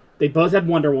wife. They both had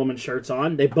Wonder Woman shirts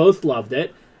on. They both loved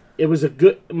it. It was a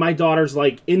good. My daughter's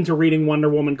like into reading Wonder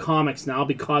Woman comics now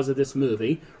because of this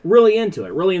movie. Really into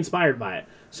it. Really inspired by it.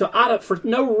 So for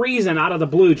no reason, out of the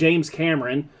blue, James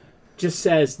Cameron just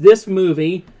says this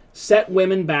movie set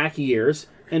women back years,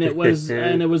 and it was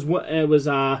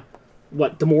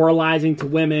what demoralizing to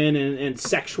women and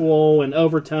sexual and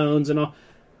overtones and all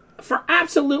for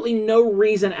absolutely no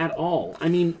reason at all. I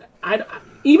mean,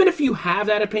 even if you have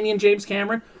that opinion, James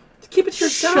Cameron, keep it to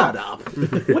yourself. Shut up.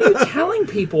 What are you telling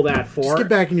people that for? Just get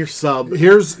back in your sub.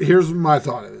 Here's my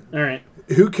thought of it. All right.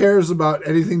 Who cares about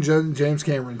anything James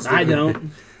Cameron's doing? I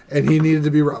don't. And he needed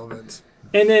to be relevant.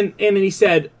 And then he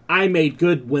said, I made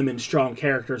good women strong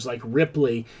characters like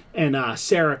Ripley and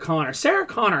Sarah Connor. Sarah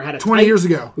Connor had a 20 years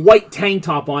ago. white tank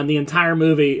top on the entire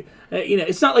movie.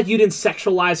 It's not like you didn't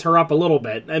sexualize her up a little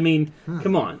bit. I mean,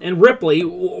 come on. And Ripley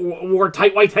wore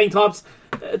tight white tank tops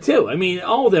too. I mean,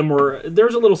 all of them were.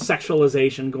 There's a little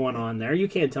sexualization going on there. You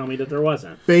can't tell me that there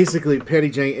wasn't. Basically, Patty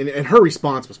Jane, and her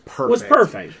response was perfect. Was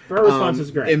perfect. Her response was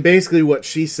great. And basically, what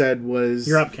she said was,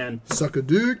 You're up, Ken. Suck a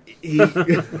dick.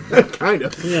 kind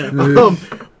of. Yeah.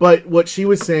 But what she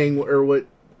was saying, or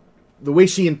the way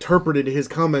she interpreted his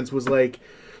comments was like,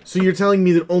 so you're telling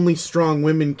me that only strong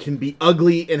women can be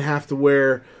ugly and have to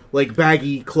wear like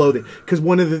baggy clothing?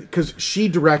 Because she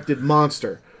directed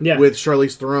Monster with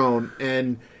Charlize Theron,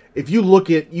 and if you look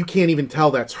you can't even tell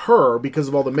that's her because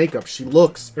of all the makeup. She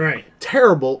looks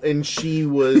terrible, and she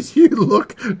was You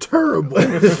look terrible.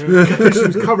 she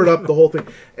was covered up the whole thing.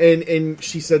 And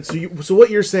she said, so what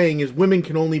you're saying is women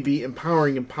can only be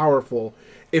empowering and powerful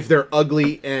if they're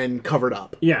ugly and covered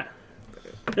up. Yeah.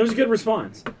 It was a good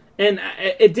response. And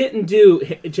it didn't do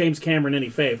James Cameron any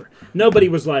favor. Nobody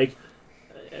was like,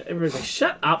 everybody's like,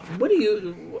 shut up. What do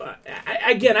you...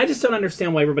 Again, I just don't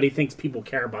understand why everybody thinks people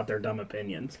care about their dumb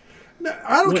opinions. No,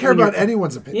 I don't care about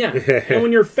anyone's opinion. Yeah. And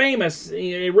when you're famous,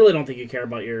 you really don't think you care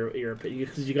about your opinion.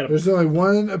 Because you got There's only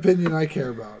one opinion I care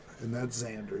about, and that's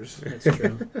Xander's. That's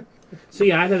true. So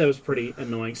yeah, I thought that was pretty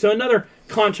annoying. So another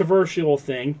controversial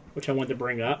thing, which I wanted to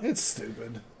bring up. It's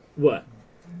stupid. What?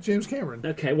 James Cameron.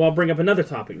 Okay, well, I'll bring up another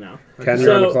topic now. Ken,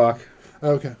 you're on the clock.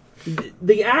 Okay.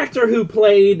 The actor who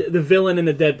played the villain in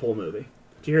the Deadpool movie.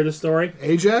 Did you hear the story?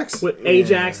 Ajax?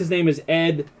 Ajax, his name is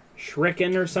Ed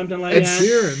Schricken or something like Ed that.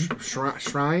 Sheeran.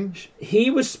 Shrine?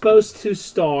 He was supposed to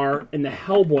star in the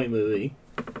Hellboy movie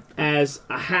as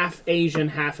a half Asian,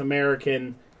 half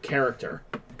American character.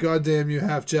 Goddamn you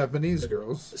half Japanese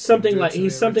girls. He's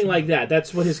something like that.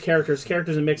 That's what his character's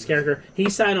a mixed character. He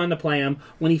signed on to play him.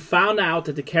 When he found out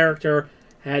that the character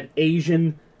had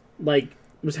Asian,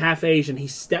 was half Asian, he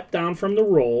stepped down from the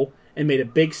role and made a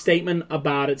big statement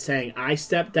about it, saying, I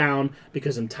stepped down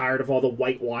because I'm tired of all the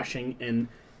whitewashing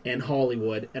in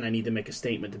Hollywood, and I need to make a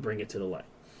statement to bring it to the light.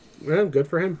 Well, good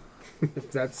for him.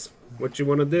 If that's what you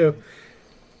want to do.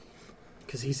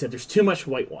 Because he said there's too much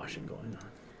whitewashing going on.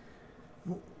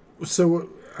 So,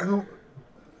 I don't...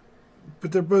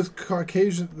 But they're both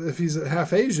Caucasian. If he's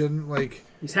half Asian,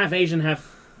 He's half Asian,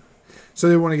 half... So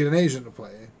they want to get an Asian to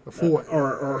play. A foil.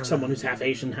 Or someone who's half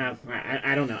Asian, half...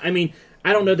 I don't know. I mean,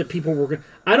 I don't know that people were going...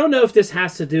 I don't know if this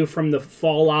has to do from the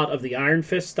fallout of the Iron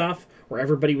Fist stuff, where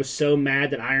everybody was so mad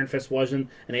that Iron Fist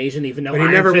wasn't an Asian, even though But he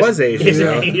Iron never Fist was Asian. isn't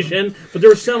Yeah. Asian. But there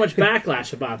was so much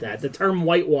backlash about that. The term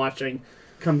whitewashing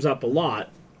comes up a lot.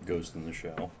 Ghost in the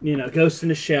Shell. Ghost in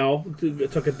the Shell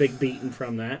took a big beating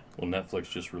from that. Well, Netflix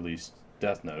just released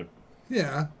Death Note,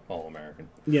 Yeah. all American.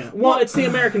 Yeah. Well, it's the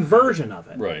American version of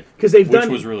it. Right. Because they've Which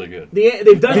done... was really good.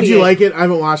 They've done Did you like it? I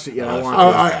haven't watched it yet.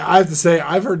 I have to say,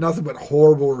 I've heard nothing but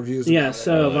horrible reviews about Yeah, it.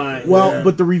 so have I. Well,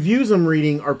 but the reviews I'm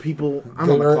reading are people... I'm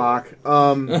on the They're- clock.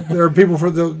 There are people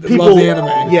that People, love the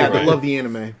anime. Yeah, that Right. love the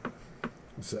anime.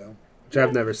 So, Which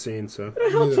I've never seen, so. What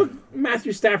the hell took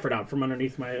Matthew Stafford out from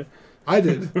underneath my I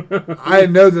did. I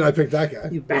know that I picked that guy.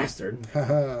 You bastard.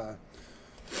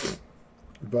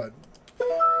 But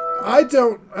I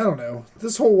don't know.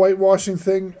 This whole whitewashing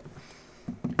thing,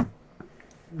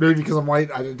 maybe because I'm white,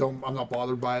 I'm not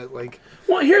bothered by it. Like,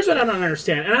 Well, here's what I don't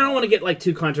understand, and I don't want to get like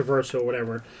too controversial or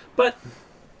whatever, but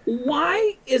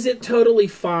why is it totally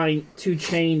fine to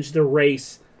change the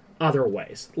race other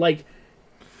ways? Like,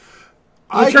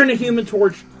 you turn the Human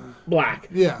Torch black.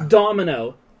 Yeah.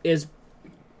 Domino is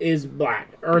black,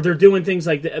 or they're doing things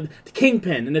like the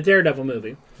Kingpin in the Daredevil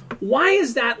movie. Why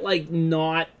is that like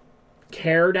not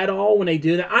cared at all when they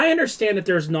do that? I understand that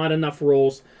there's not enough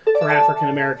rules for African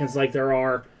Americans like there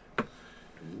are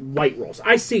white rules.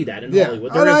 I see that in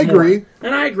Hollywood. And I agree.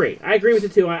 And I agree. I agree with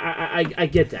it too. I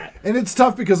get that. And it's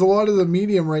tough because a lot of the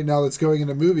medium right now that's going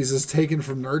into movies is taken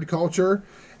from nerd culture.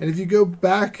 And if you go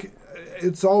back,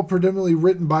 it's all predominantly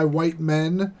written by white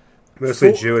men.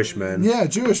 Mostly Jewish men. Yeah,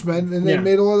 Jewish men. And they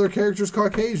made a lot of their characters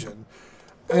Caucasian.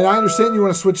 And I understand you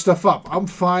want to switch stuff up. I'm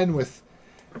fine with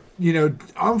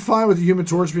the Human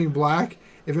Torch being black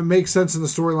if it makes sense in the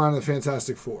storyline of the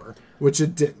Fantastic Four, which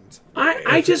it didn't.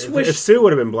 I just wish If Sue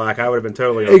would have been black, I would have been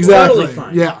totally okay. Exactly. Totally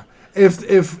fine. Yeah.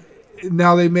 If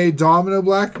now they made Domino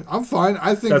black, I'm fine.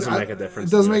 I think Doesn't make a difference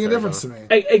It doesn't to me, make a fair difference to enough.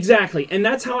 me. Exactly. And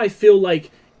that's how I feel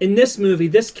like in this movie,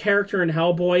 this character in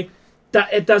Hellboy,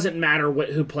 it doesn't matter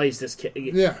who plays this kid.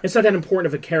 Yeah. It's not that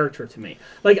important of a character to me.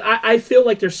 Like, I feel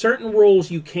like there's certain rules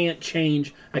you can't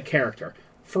change a character.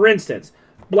 For instance,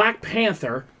 Black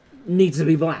Panther needs to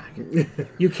be black.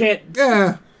 You can't...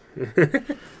 Yeah.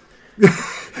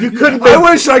 You couldn't. I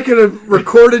wish I could have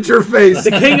recorded your face.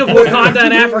 The king of Wakanda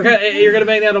in Africa, you're going to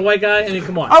make that a white guy? I mean,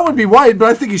 come on. I would be white, but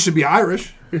I think he should be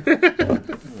Irish.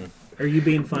 Are you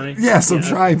being funny? Yes, I'm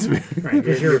trying to be. Right,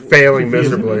 'cause You're failing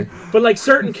miserably. But like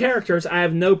certain characters, I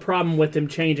have no problem with them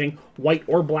changing white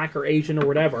or black or Asian or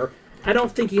whatever. I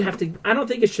don't think you have to. I don't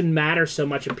think it should matter so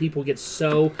much, and people get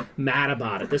so mad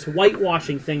about it. This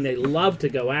whitewashing thing they love to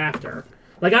go after.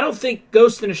 Like, I don't think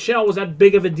Ghost in a Shell was that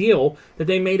big of a deal that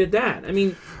they made it that. I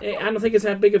mean, I don't think it's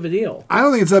that big of a deal. I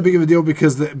don't think it's that big of a deal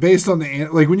because based on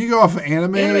like when you go off of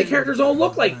anime Characters all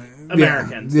look like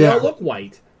Americans. yeah. They all look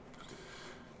white.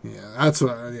 Yeah, that's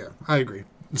what. I agree.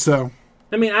 So,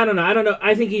 I mean, I don't know.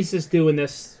 I think he's just doing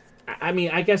this. I mean,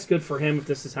 I guess good for him if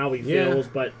this is how he feels,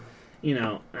 but, I don't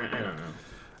know.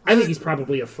 I think he's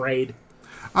probably afraid.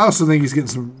 I also think he's getting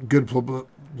some good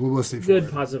publicity for Good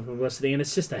it. positive publicity, and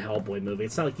it's just a Hellboy movie.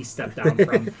 It's not like he stepped down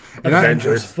from And I-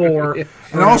 Avengers 4.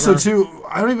 And also, too,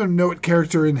 I don't even know what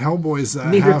character in Hellboy's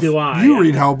Neither do I. You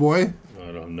read Hellboy.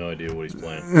 I have no idea what he's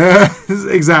playing.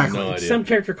 Exactly. No idea. Some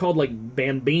character called like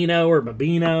Bambino or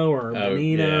Babino or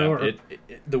Bonino. Or...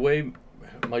 The way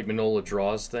Mike Mignola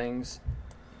draws things,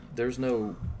 there's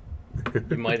no...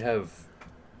 You might have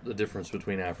the difference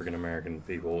between African American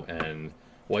people and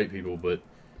white people, but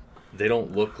they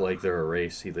don't look like they're a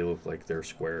race. They look like they're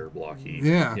square, blocky.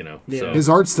 Yeah. So His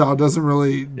art style doesn't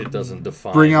really it doesn't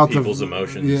define bring out people's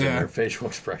emotions and yeah. their facial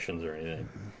expressions or anything.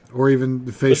 or even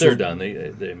the But facial. they're done.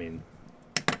 I mean,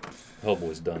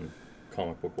 Hellboy's done,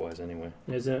 comic book wise anyway.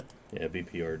 Is it? Yeah,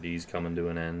 BPRD's coming to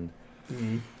an end.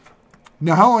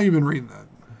 Now, how long have you been reading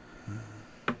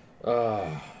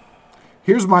that?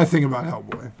 Here's my thing about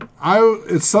Hellboy.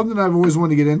 It's something I've always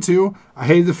wanted to get into. I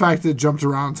hated the fact that it jumped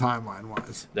around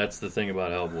timeline-wise. That's the thing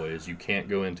about Hellboy is you can't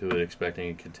go into it expecting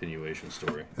a continuation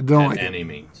story. I don't at like it. any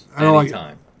means. I don't like it.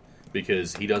 Anytime.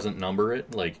 Because he doesn't number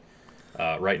it. Like,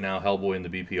 right now, Hellboy in the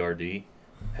BPRD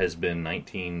has been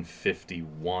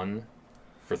 1951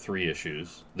 for 3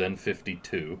 issues, then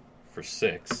 52 for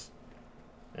 6,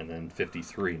 and then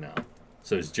 53 now.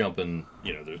 So he's jumping,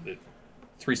 there's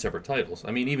 3 separate titles.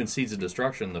 I mean, even Seeds of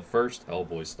Destruction, the first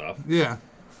Hellboy stuff, Yeah.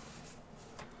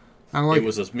 I don't like it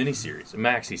was a miniseries, a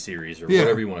maxi series, or Yeah.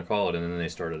 whatever you want to call it, and then they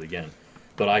started again.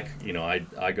 But I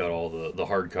got all the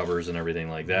hardcovers and everything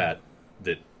like that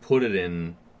put it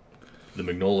in the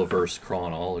Mignolaverse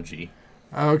chronology.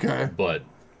 Okay. But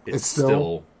it's It's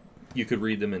still- you could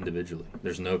read them individually.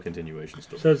 There's no continuation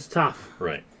story. So it's tough.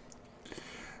 Right.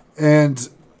 And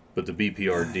But the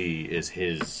BPRD is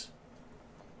his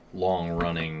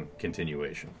long-running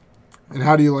continuation.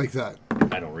 how do you like that?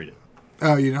 I don't read it.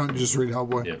 Oh, you don't just read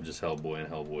Hellboy? Yeah, just Hellboy, and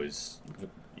Hellboy's,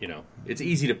 it's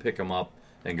easy to pick them up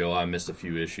and go, I missed a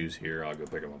few issues here, I'll go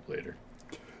pick them up later.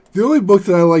 The only book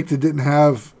that I liked that didn't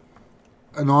have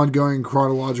an ongoing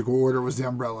chronological order was The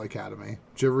Umbrella Academy.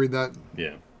 Did you ever read that?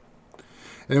 Yeah.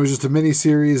 And it was just a mini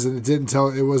series, and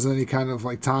it wasn't any kind of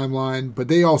like timeline. But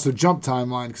they also jumped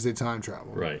timeline because they time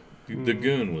traveled. Right. The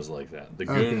Goon was like that. The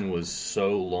Goon was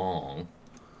so long,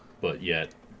 but yet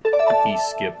he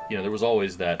skipped. There was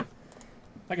always that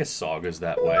I guess Saga's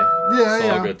that way. Yeah,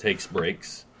 Saga yeah. takes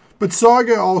breaks. But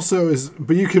Saga also is.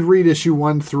 But you could read issue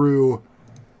 1 through.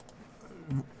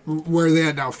 Where are they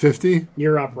at now? 50.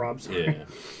 You're up, Rob. Yeah.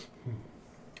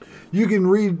 You can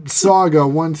read Saga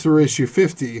 1 through issue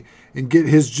 50 and get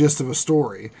his gist of a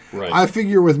story. Right. I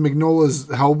figure with Mignola's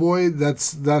Hellboy,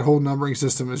 that whole numbering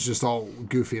system is just all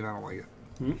goofy, and I don't like it.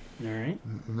 All right.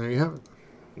 And there you have it.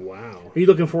 Wow. Are you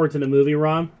looking forward to the movie,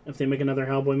 Rob? If they make another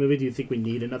Hellboy movie, do you think we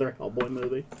need another Hellboy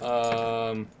movie?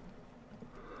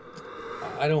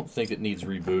 I don't think it needs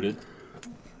rebooted.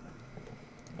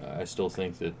 I still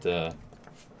think that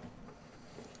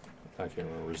I can't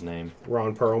remember his name.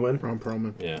 Ron Perlman. Ron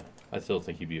Perlman. Yeah, I still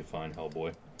think he'd be a fine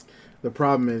Hellboy. The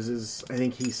problem is I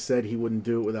think he said he wouldn't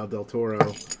do it without Del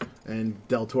Toro, and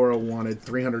Del Toro wanted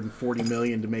 $340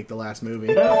 million to make the last movie.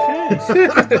 Okay.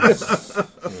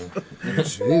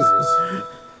 Jesus.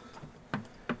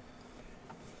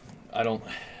 I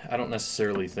don't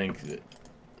necessarily think that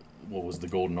what was the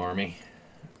Golden Army.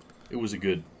 It was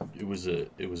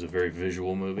a very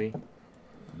visual movie,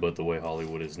 but the way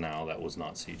Hollywood is now, that was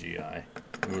not CGI.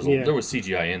 There was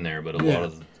CGI in there, but a lot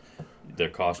of their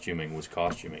costuming was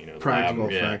costuming. Practical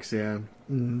effects, yeah.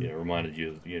 Mm-hmm. Yeah, reminded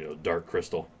you, Dark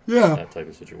Crystal. Yeah. That type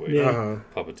of situation. Yeah.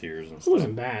 Puppeteers and It stuff.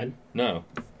 wasn't bad. No.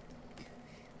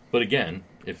 But again,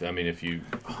 if you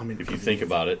think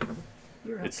about it,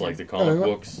 it's like the comic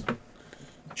books,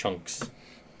 chunks.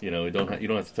 You don't have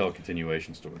to tell a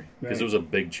continuation story because there was a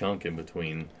big chunk in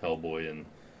between Hellboy and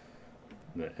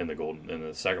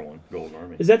the second one, Golden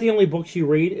Army. Is that the only books you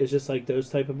read? Is just like those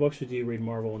type of books, or do you read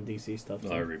Marvel and DC stuff?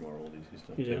 No, I read Marvel and DC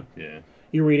stuff. You do? Yeah.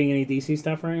 You reading any DC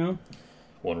stuff right now?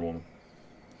 Wonder Woman.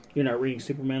 You're not reading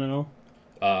Superman at all?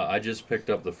 I just picked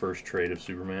up the first trade of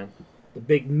Superman. The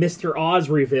big Mr. Oz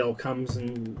reveal comes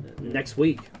in next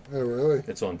week. Oh, really?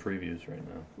 It's on previews right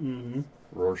now. Mm-hmm.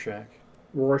 Rorschach.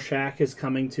 Rorschach is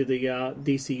coming to the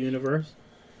DC universe.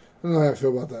 I don't know how I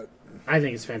feel about that. I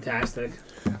think it's fantastic.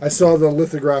 I saw the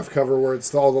lithograph cover where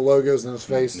it's all the logos in his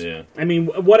face. Yeah. I mean,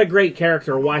 what a great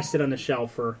character. Why sit on the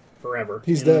shelf for forever?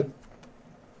 He's dead.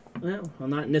 Well,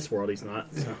 not in this world, he's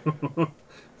not. So.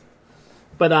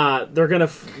 But they're going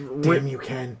to... Damn you,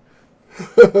 Ken.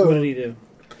 What did he do?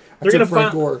 They're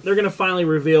Frank Gore. going to finally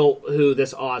reveal who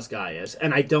this Oz guy is.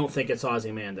 And I don't think it's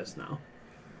Ozymandias now.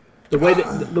 The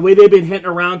way they've been hitting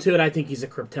around to it, I think he's a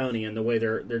Kryptonian. The way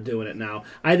they're doing it now,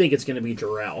 I think it's going to be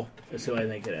Jor-El. Is who I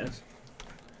think it is.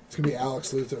 It's going to be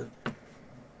Alex Luthor. But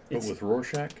with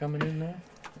Rorschach coming in now,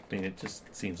 I mean, it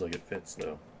just seems like it fits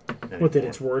though. What, that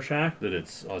it's Rorschach? That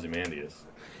it's Ozymandias.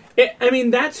 I mean,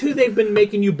 that's who they've been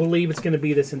making you believe it's going to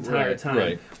be this entire time.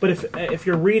 Right. But if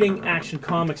you're reading Action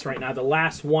Comics right now, the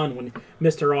last one when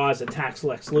Mr. Oz attacks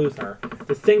Lex Luthor,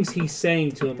 the things he's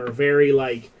saying to him are very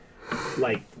like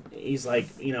he's like,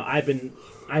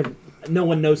 no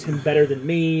one knows him better than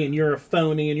me, and you're a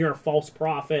phony, and you're a false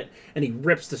prophet, and he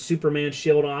rips the Superman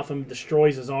shield off him,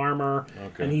 destroys his armor,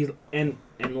 and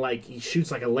he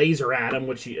shoots like a laser at him,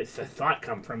 which I thought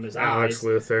come from his Alex eyes.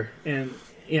 Luthor. And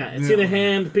it's in a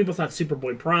hand. People thought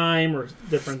Superboy Prime or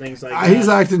different things like that. He's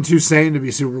acting too sane to be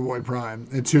Superboy Prime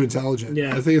and too intelligent.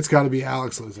 Yeah. I think it's got to be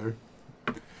Alex Luthor.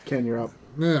 Ken, you're up.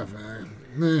 Yeah,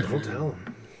 man. Don't tell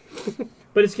him.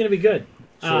 But it's going to be good.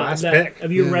 It's the last pick.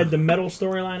 Have you Yeah. read the Metal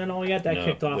storyline and all yet? That No,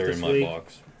 kicked off they're this in my week.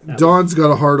 box. Don's got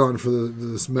a hard on for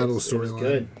this metal It's storyline.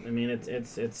 good. I mean,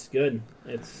 it's good.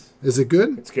 Is it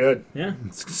good? It's good. Yeah.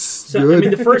 It's So good. I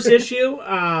mean, the first issue,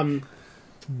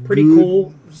 pretty Good.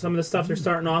 cool. Some of the stuff they're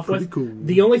starting off Pretty with. cool.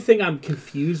 The only thing I'm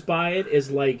confused by it is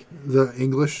like The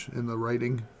English and the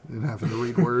writing and having to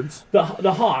read words. the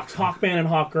Hawks, Hawkman and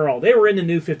Hawkgirl. They were in the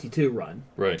New 52 run,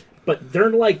 Right. but they're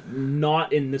like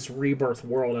not in this rebirth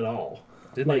world at all.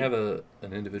 Didn't Like- they have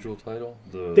an individual title?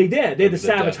 They did. They had the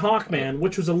Savage Death- Hawkman,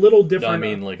 which was a little No, different. I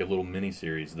mean like a little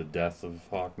mini-series, The Death of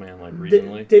Hawkman, like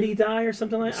recently. Did he die or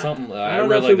something like that? Something. I I don't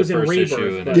know read if like it was the in first Rebirth,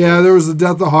 issue. but- And Yeah, there was the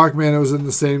Death of Hawkman. It was in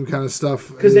the same kind of stuff.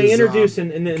 Because they as, introduced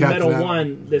in the Captain Metal Atom.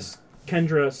 1 this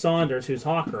Kendra Saunders, who's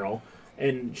Hawkgirl,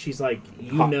 and she's like,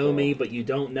 you know Hawkgirl. me, but you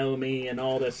don't know me, and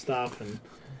all this stuff, and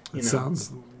It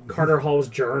sounds. Carter Hall's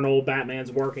journal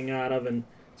Batman's working out of, and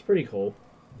it's pretty cool.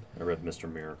 I read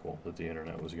Mr. Miracle that the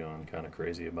internet was going kind of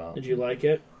crazy about. Did you like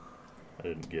it? I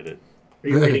didn't get it. Are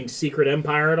you reading Secret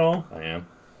Empire at all? I am.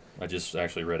 I just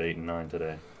actually read 8 and 9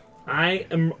 today. I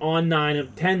am on 9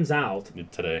 of 10's out.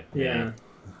 Today. Yeah.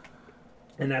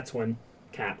 And that's when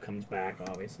Cap comes back,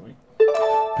 obviously.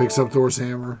 Picks up Thor's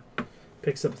hammer.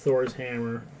 Picks up Thor's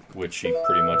hammer. Which he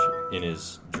pretty much, in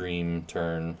his dream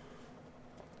turn,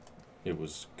 it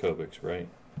was Kobik's, right?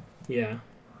 Yeah.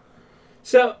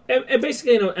 So, and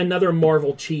basically, in another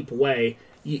Marvel cheap way,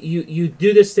 you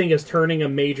do this thing as turning a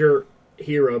major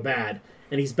hero bad,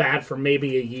 and he's bad for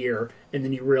maybe a year, and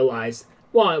then you realize,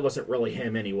 well, it wasn't really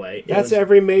him anyway. That's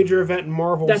every major event in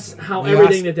Marvel's. That's how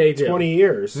everything that they do. 20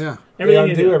 years. Yeah. They Everything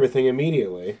they undo do. everything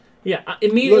immediately. Yeah,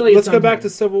 immediately. Let's it's go back undone. to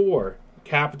Civil War.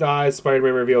 Cap dies,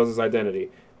 Spider-Man reveals his identity.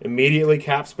 Immediately,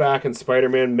 Cap's back, and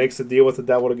Spider-Man makes a deal with the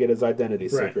devil to get his identity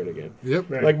Right. secret again. Yep.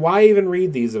 Right. Like, why even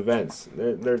read these events?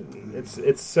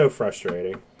 It's so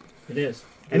frustrating. It is.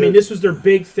 I mean, this was their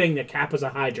big thing that Cap was a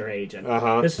Hydra agent.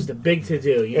 Uh-huh. This was the big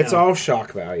to-do. It's all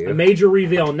shock value. a major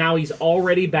reveal. Now he's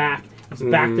already back. He's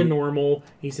back to normal.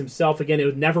 He's himself again.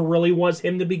 It never really was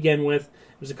him to begin with.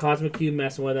 It was a Cosmic Cube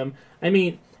messing with him. I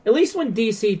mean, at least when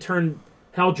DC turned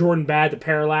Hal Jordan bad to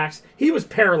Parallax, he was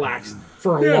Parallax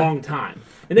for a long time.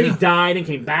 And then he died and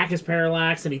came back as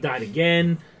Parallax, and he died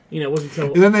again. You know, it wasn't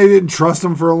until And then they didn't trust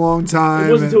him for a long time.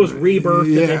 it wasn't and- until his rebirth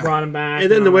that they brought him back. And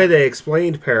then the all way that. they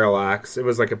explained Parallax, it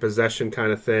was like a possession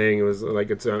kind of thing. It was like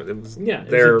it was Yeah, it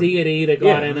their was a deity that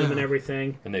got Yeah. in him and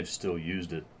everything. And they've still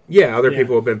used it. other Yeah.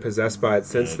 people have been possessed by it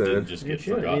since and it then. didn't just get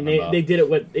Sure. I forgotten mean, about. they did it.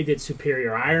 What they did,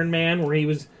 Superior Iron Man, where he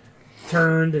was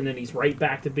turned, and then he's right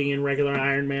back to being regular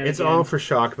Iron Man. It's again. all for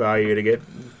shock value to get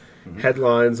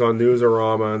headlines on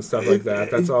Newsarama and stuff like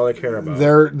that. That's all they care about.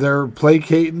 They're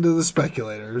placating to the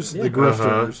speculators, the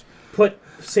grifters. Put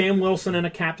Sam Wilson in a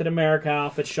Captain America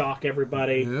outfit, shock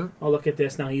everybody. Yeah. Oh, look at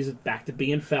this! Now he's back to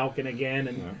being Falcon again,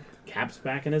 and Cap's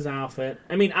back in his outfit.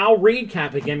 I mean, I'll read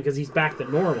Cap again because he's back to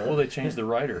normal. Well, they changed the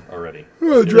writer already.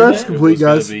 Well, the draft's It complete, It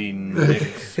was guys. going to be Nick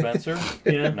Spencer.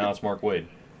 Yeah. Now it's Mark Waid.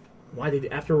 Why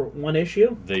did after one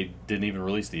issue? They didn't even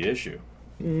release the issue.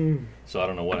 So I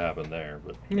don't know what happened there.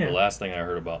 But Yeah. the last thing I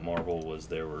heard about Marvel was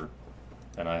there were,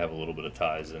 and I have a little bit of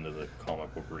ties into the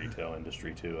comic book retail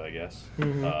industry too, I guess.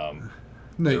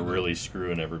 They're really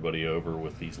screwing everybody over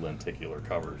with these lenticular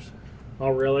covers. Oh,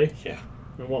 really? Yeah.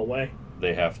 In what way?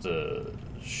 They have to,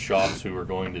 shops who are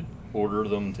going to order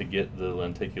them to get the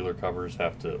lenticular covers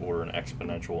have to order an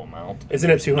exponential amount. Isn't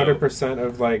it There's no- 200%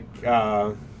 of like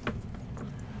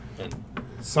and-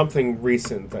 something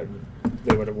recent that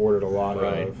they would have ordered a lot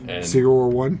Right. of? And Civil War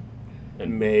 1.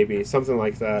 Maybe something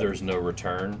like that. there's no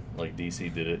return. Like DC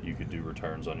did it, you could do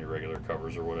returns on your regular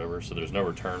covers or whatever. So there's no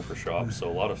return for shops. So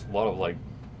a lot of like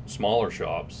smaller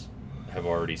shops have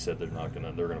already said they're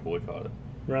gonna boycott it.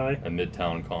 Right. And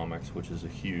Midtown Comics, which is a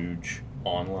huge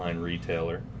online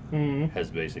retailer,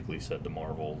 has basically said to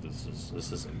Marvel, "This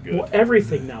isn't good." Well,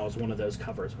 everything now is one of those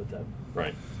covers with them.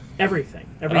 Right. Everything.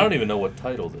 And I don't even know what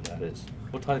title that is.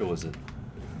 What title is it?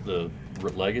 The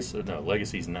Legacy? No,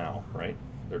 Legacy's now, right?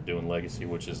 They're doing Legacy,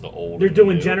 which is the old. They're and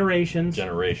doing new. Generations.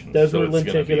 Generations. Those So are it's gonna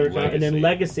be lenticular covers, and then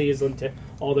Legacy. Legacy is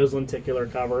all those lenticular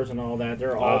covers and all that.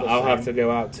 They're all the I'll same. have to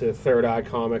go out to Third Eye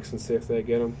Comics and see if they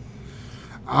get them.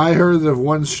 I heard of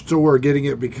one store getting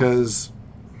it because,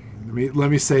 let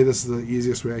me say this is the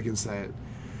easiest way I can say it.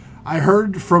 I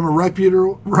heard from a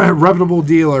reputable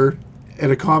dealer at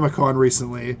a Comic-Con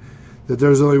recently that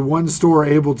there's only one store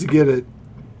able to get it,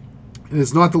 and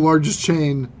it's not the largest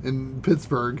chain in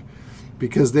Pittsburgh,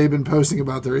 because they've been posting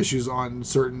about their issues on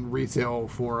certain retail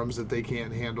forums that they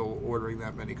can't handle ordering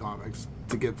that many comics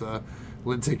to get the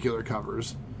lenticular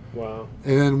covers. Wow.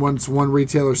 And then once one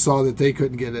retailer saw that they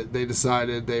couldn't get it, they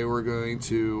decided they were going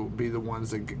to be the ones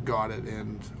that got it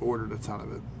and ordered a ton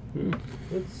of it.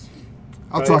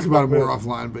 I'll talk about it more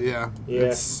offline, but yeah.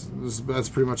 That's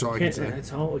pretty much all I can say.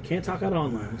 We can't talk it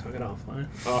online. We'll talk it offline.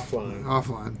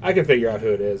 Offline. I can figure out who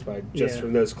it is by just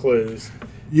from those clues.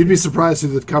 You'd be surprised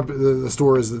who the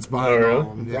store is that's buying all of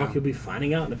them. Brock, Yeah. you'll be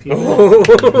finding out in a few minutes.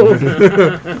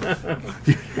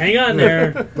 Hang on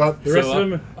there. But The rest So of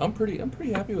them. I'm pretty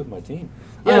happy with my team.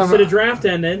 Yeah, so the draft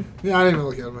ended. yeah, I didn't even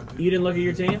look at them. You didn't look at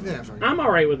your team? Yeah, fine. I'm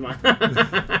all right with mine.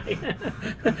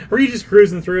 Were you just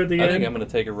cruising through at the I end? think I'm going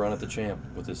to take a run at the champ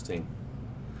with this team.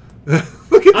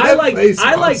 Look at I that like face,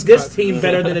 I like Scott. this team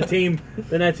better than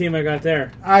that team I got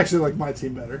there. I actually like my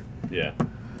team better Yeah.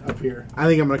 up here. I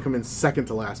think I'm going to come in second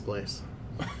to last place.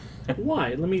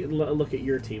 Why? Let me look at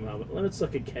your team. Let's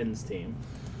look at Ken's team.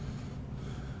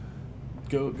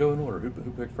 Go in order. Who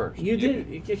picked first? You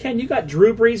did, Ken. You got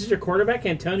Drew Brees as your quarterback,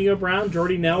 Antonio Brown,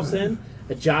 Jordy Nelson,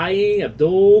 Ajayi,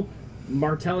 Abdul,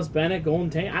 Martellus Bennett, Golden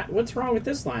Tate. What's wrong with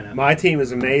this lineup? My team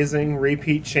is amazing.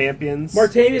 Repeat champions.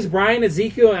 Martavis Bryant,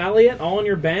 Ezekiel Elliott, all on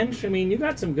your bench. I mean, you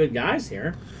got some good guys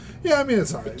here. Yeah, I mean,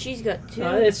 it's all right. She's got two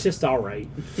It's just all right.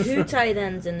 two tight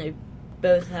ends, and they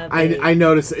both have. I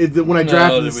noticed it, when I No,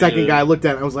 drafted the we second did. guy, I looked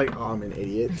at it, I was like, oh, I'm an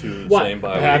idiot. Two What? same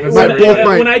bye happens weeks. every year.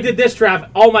 When I did this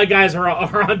draft, all my guys are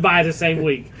on by the same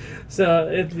week.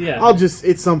 So, yeah. I'll just,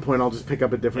 at some point, I'll just pick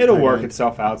up a different It'll tight work end.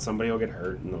 itself out. Somebody will get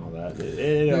hurt and all that.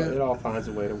 It all finds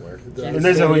a way to work. does. And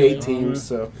there's only 8 teams,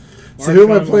 so So who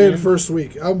am I Marshawn playing Lynch. first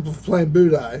week? I'm playing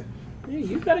Budai. Yeah,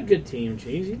 you've got a good team,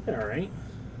 Cheese. You did all right.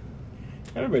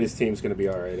 Everybody's team's going to be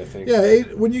all right, I think. Yeah,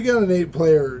 8. When you get an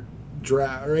 8-player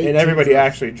draft, or 8 And everybody team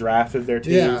draft, actually drafted their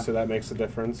team, Yeah. so that makes a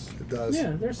difference. it does.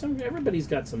 Yeah, there's some. Everybody's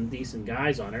got some decent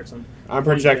guys on there. Some. I'm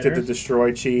projected to hitters.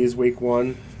 destroy Cheese week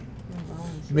 1.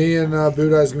 Me and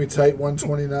Budai's gonna be tight,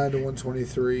 129 to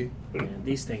 123. Yeah,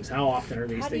 these things. How often are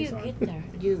these How do you things on? get there?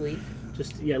 You leave.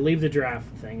 Just leave the draft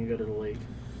thing and go to the league.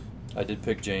 I did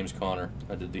pick James Conner.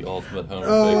 I did the ultimate homer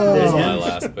Oh. pick. This is Yeah. my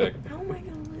last pick. How am I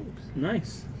gonna lose?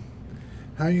 Nice.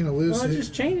 How are you gonna lose? Well, it it?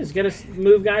 just changes. Got to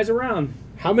move guys around.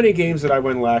 How many games did I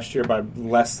win last year by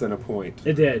less than a point?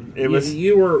 It did. It was-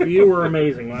 You were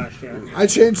amazing last year. I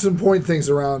changed some point things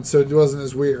around so it wasn't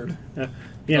as weird.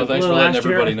 Yeah, Oh, thanks for well, letting last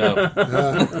year- everybody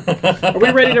know. Are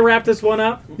we ready to wrap this one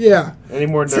up? Yeah, Any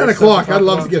more? it's nerds 10 o'clock. stuff I'd to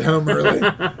love talk to get home early.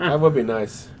 about? That would be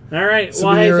nice. All right. So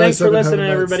Well, we hey, realize thanks for I've been listening,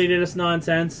 having everybody, to this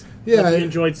nonsense. Yeah, Hope you I-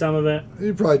 enjoyed some of it.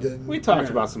 You probably didn't. We talked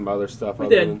Yeah. about some other stuff. We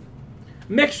other did. than-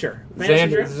 Mixture.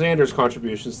 Fantasy draft? Xander's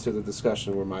contributions to the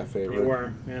discussion were my They favorite.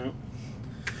 were. Yeah.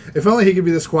 If only he could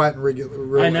be this quiet in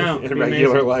regular I know. In It'd be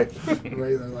regular amazing. life.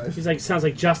 regular life. He's like sounds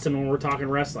like Justin when we're talking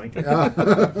wrestling, Yeah.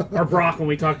 or Brock when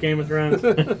we talk Game of Thrones.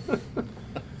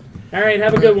 All right.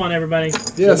 Have a good one, everybody.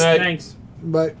 Yes. night. Thanks. But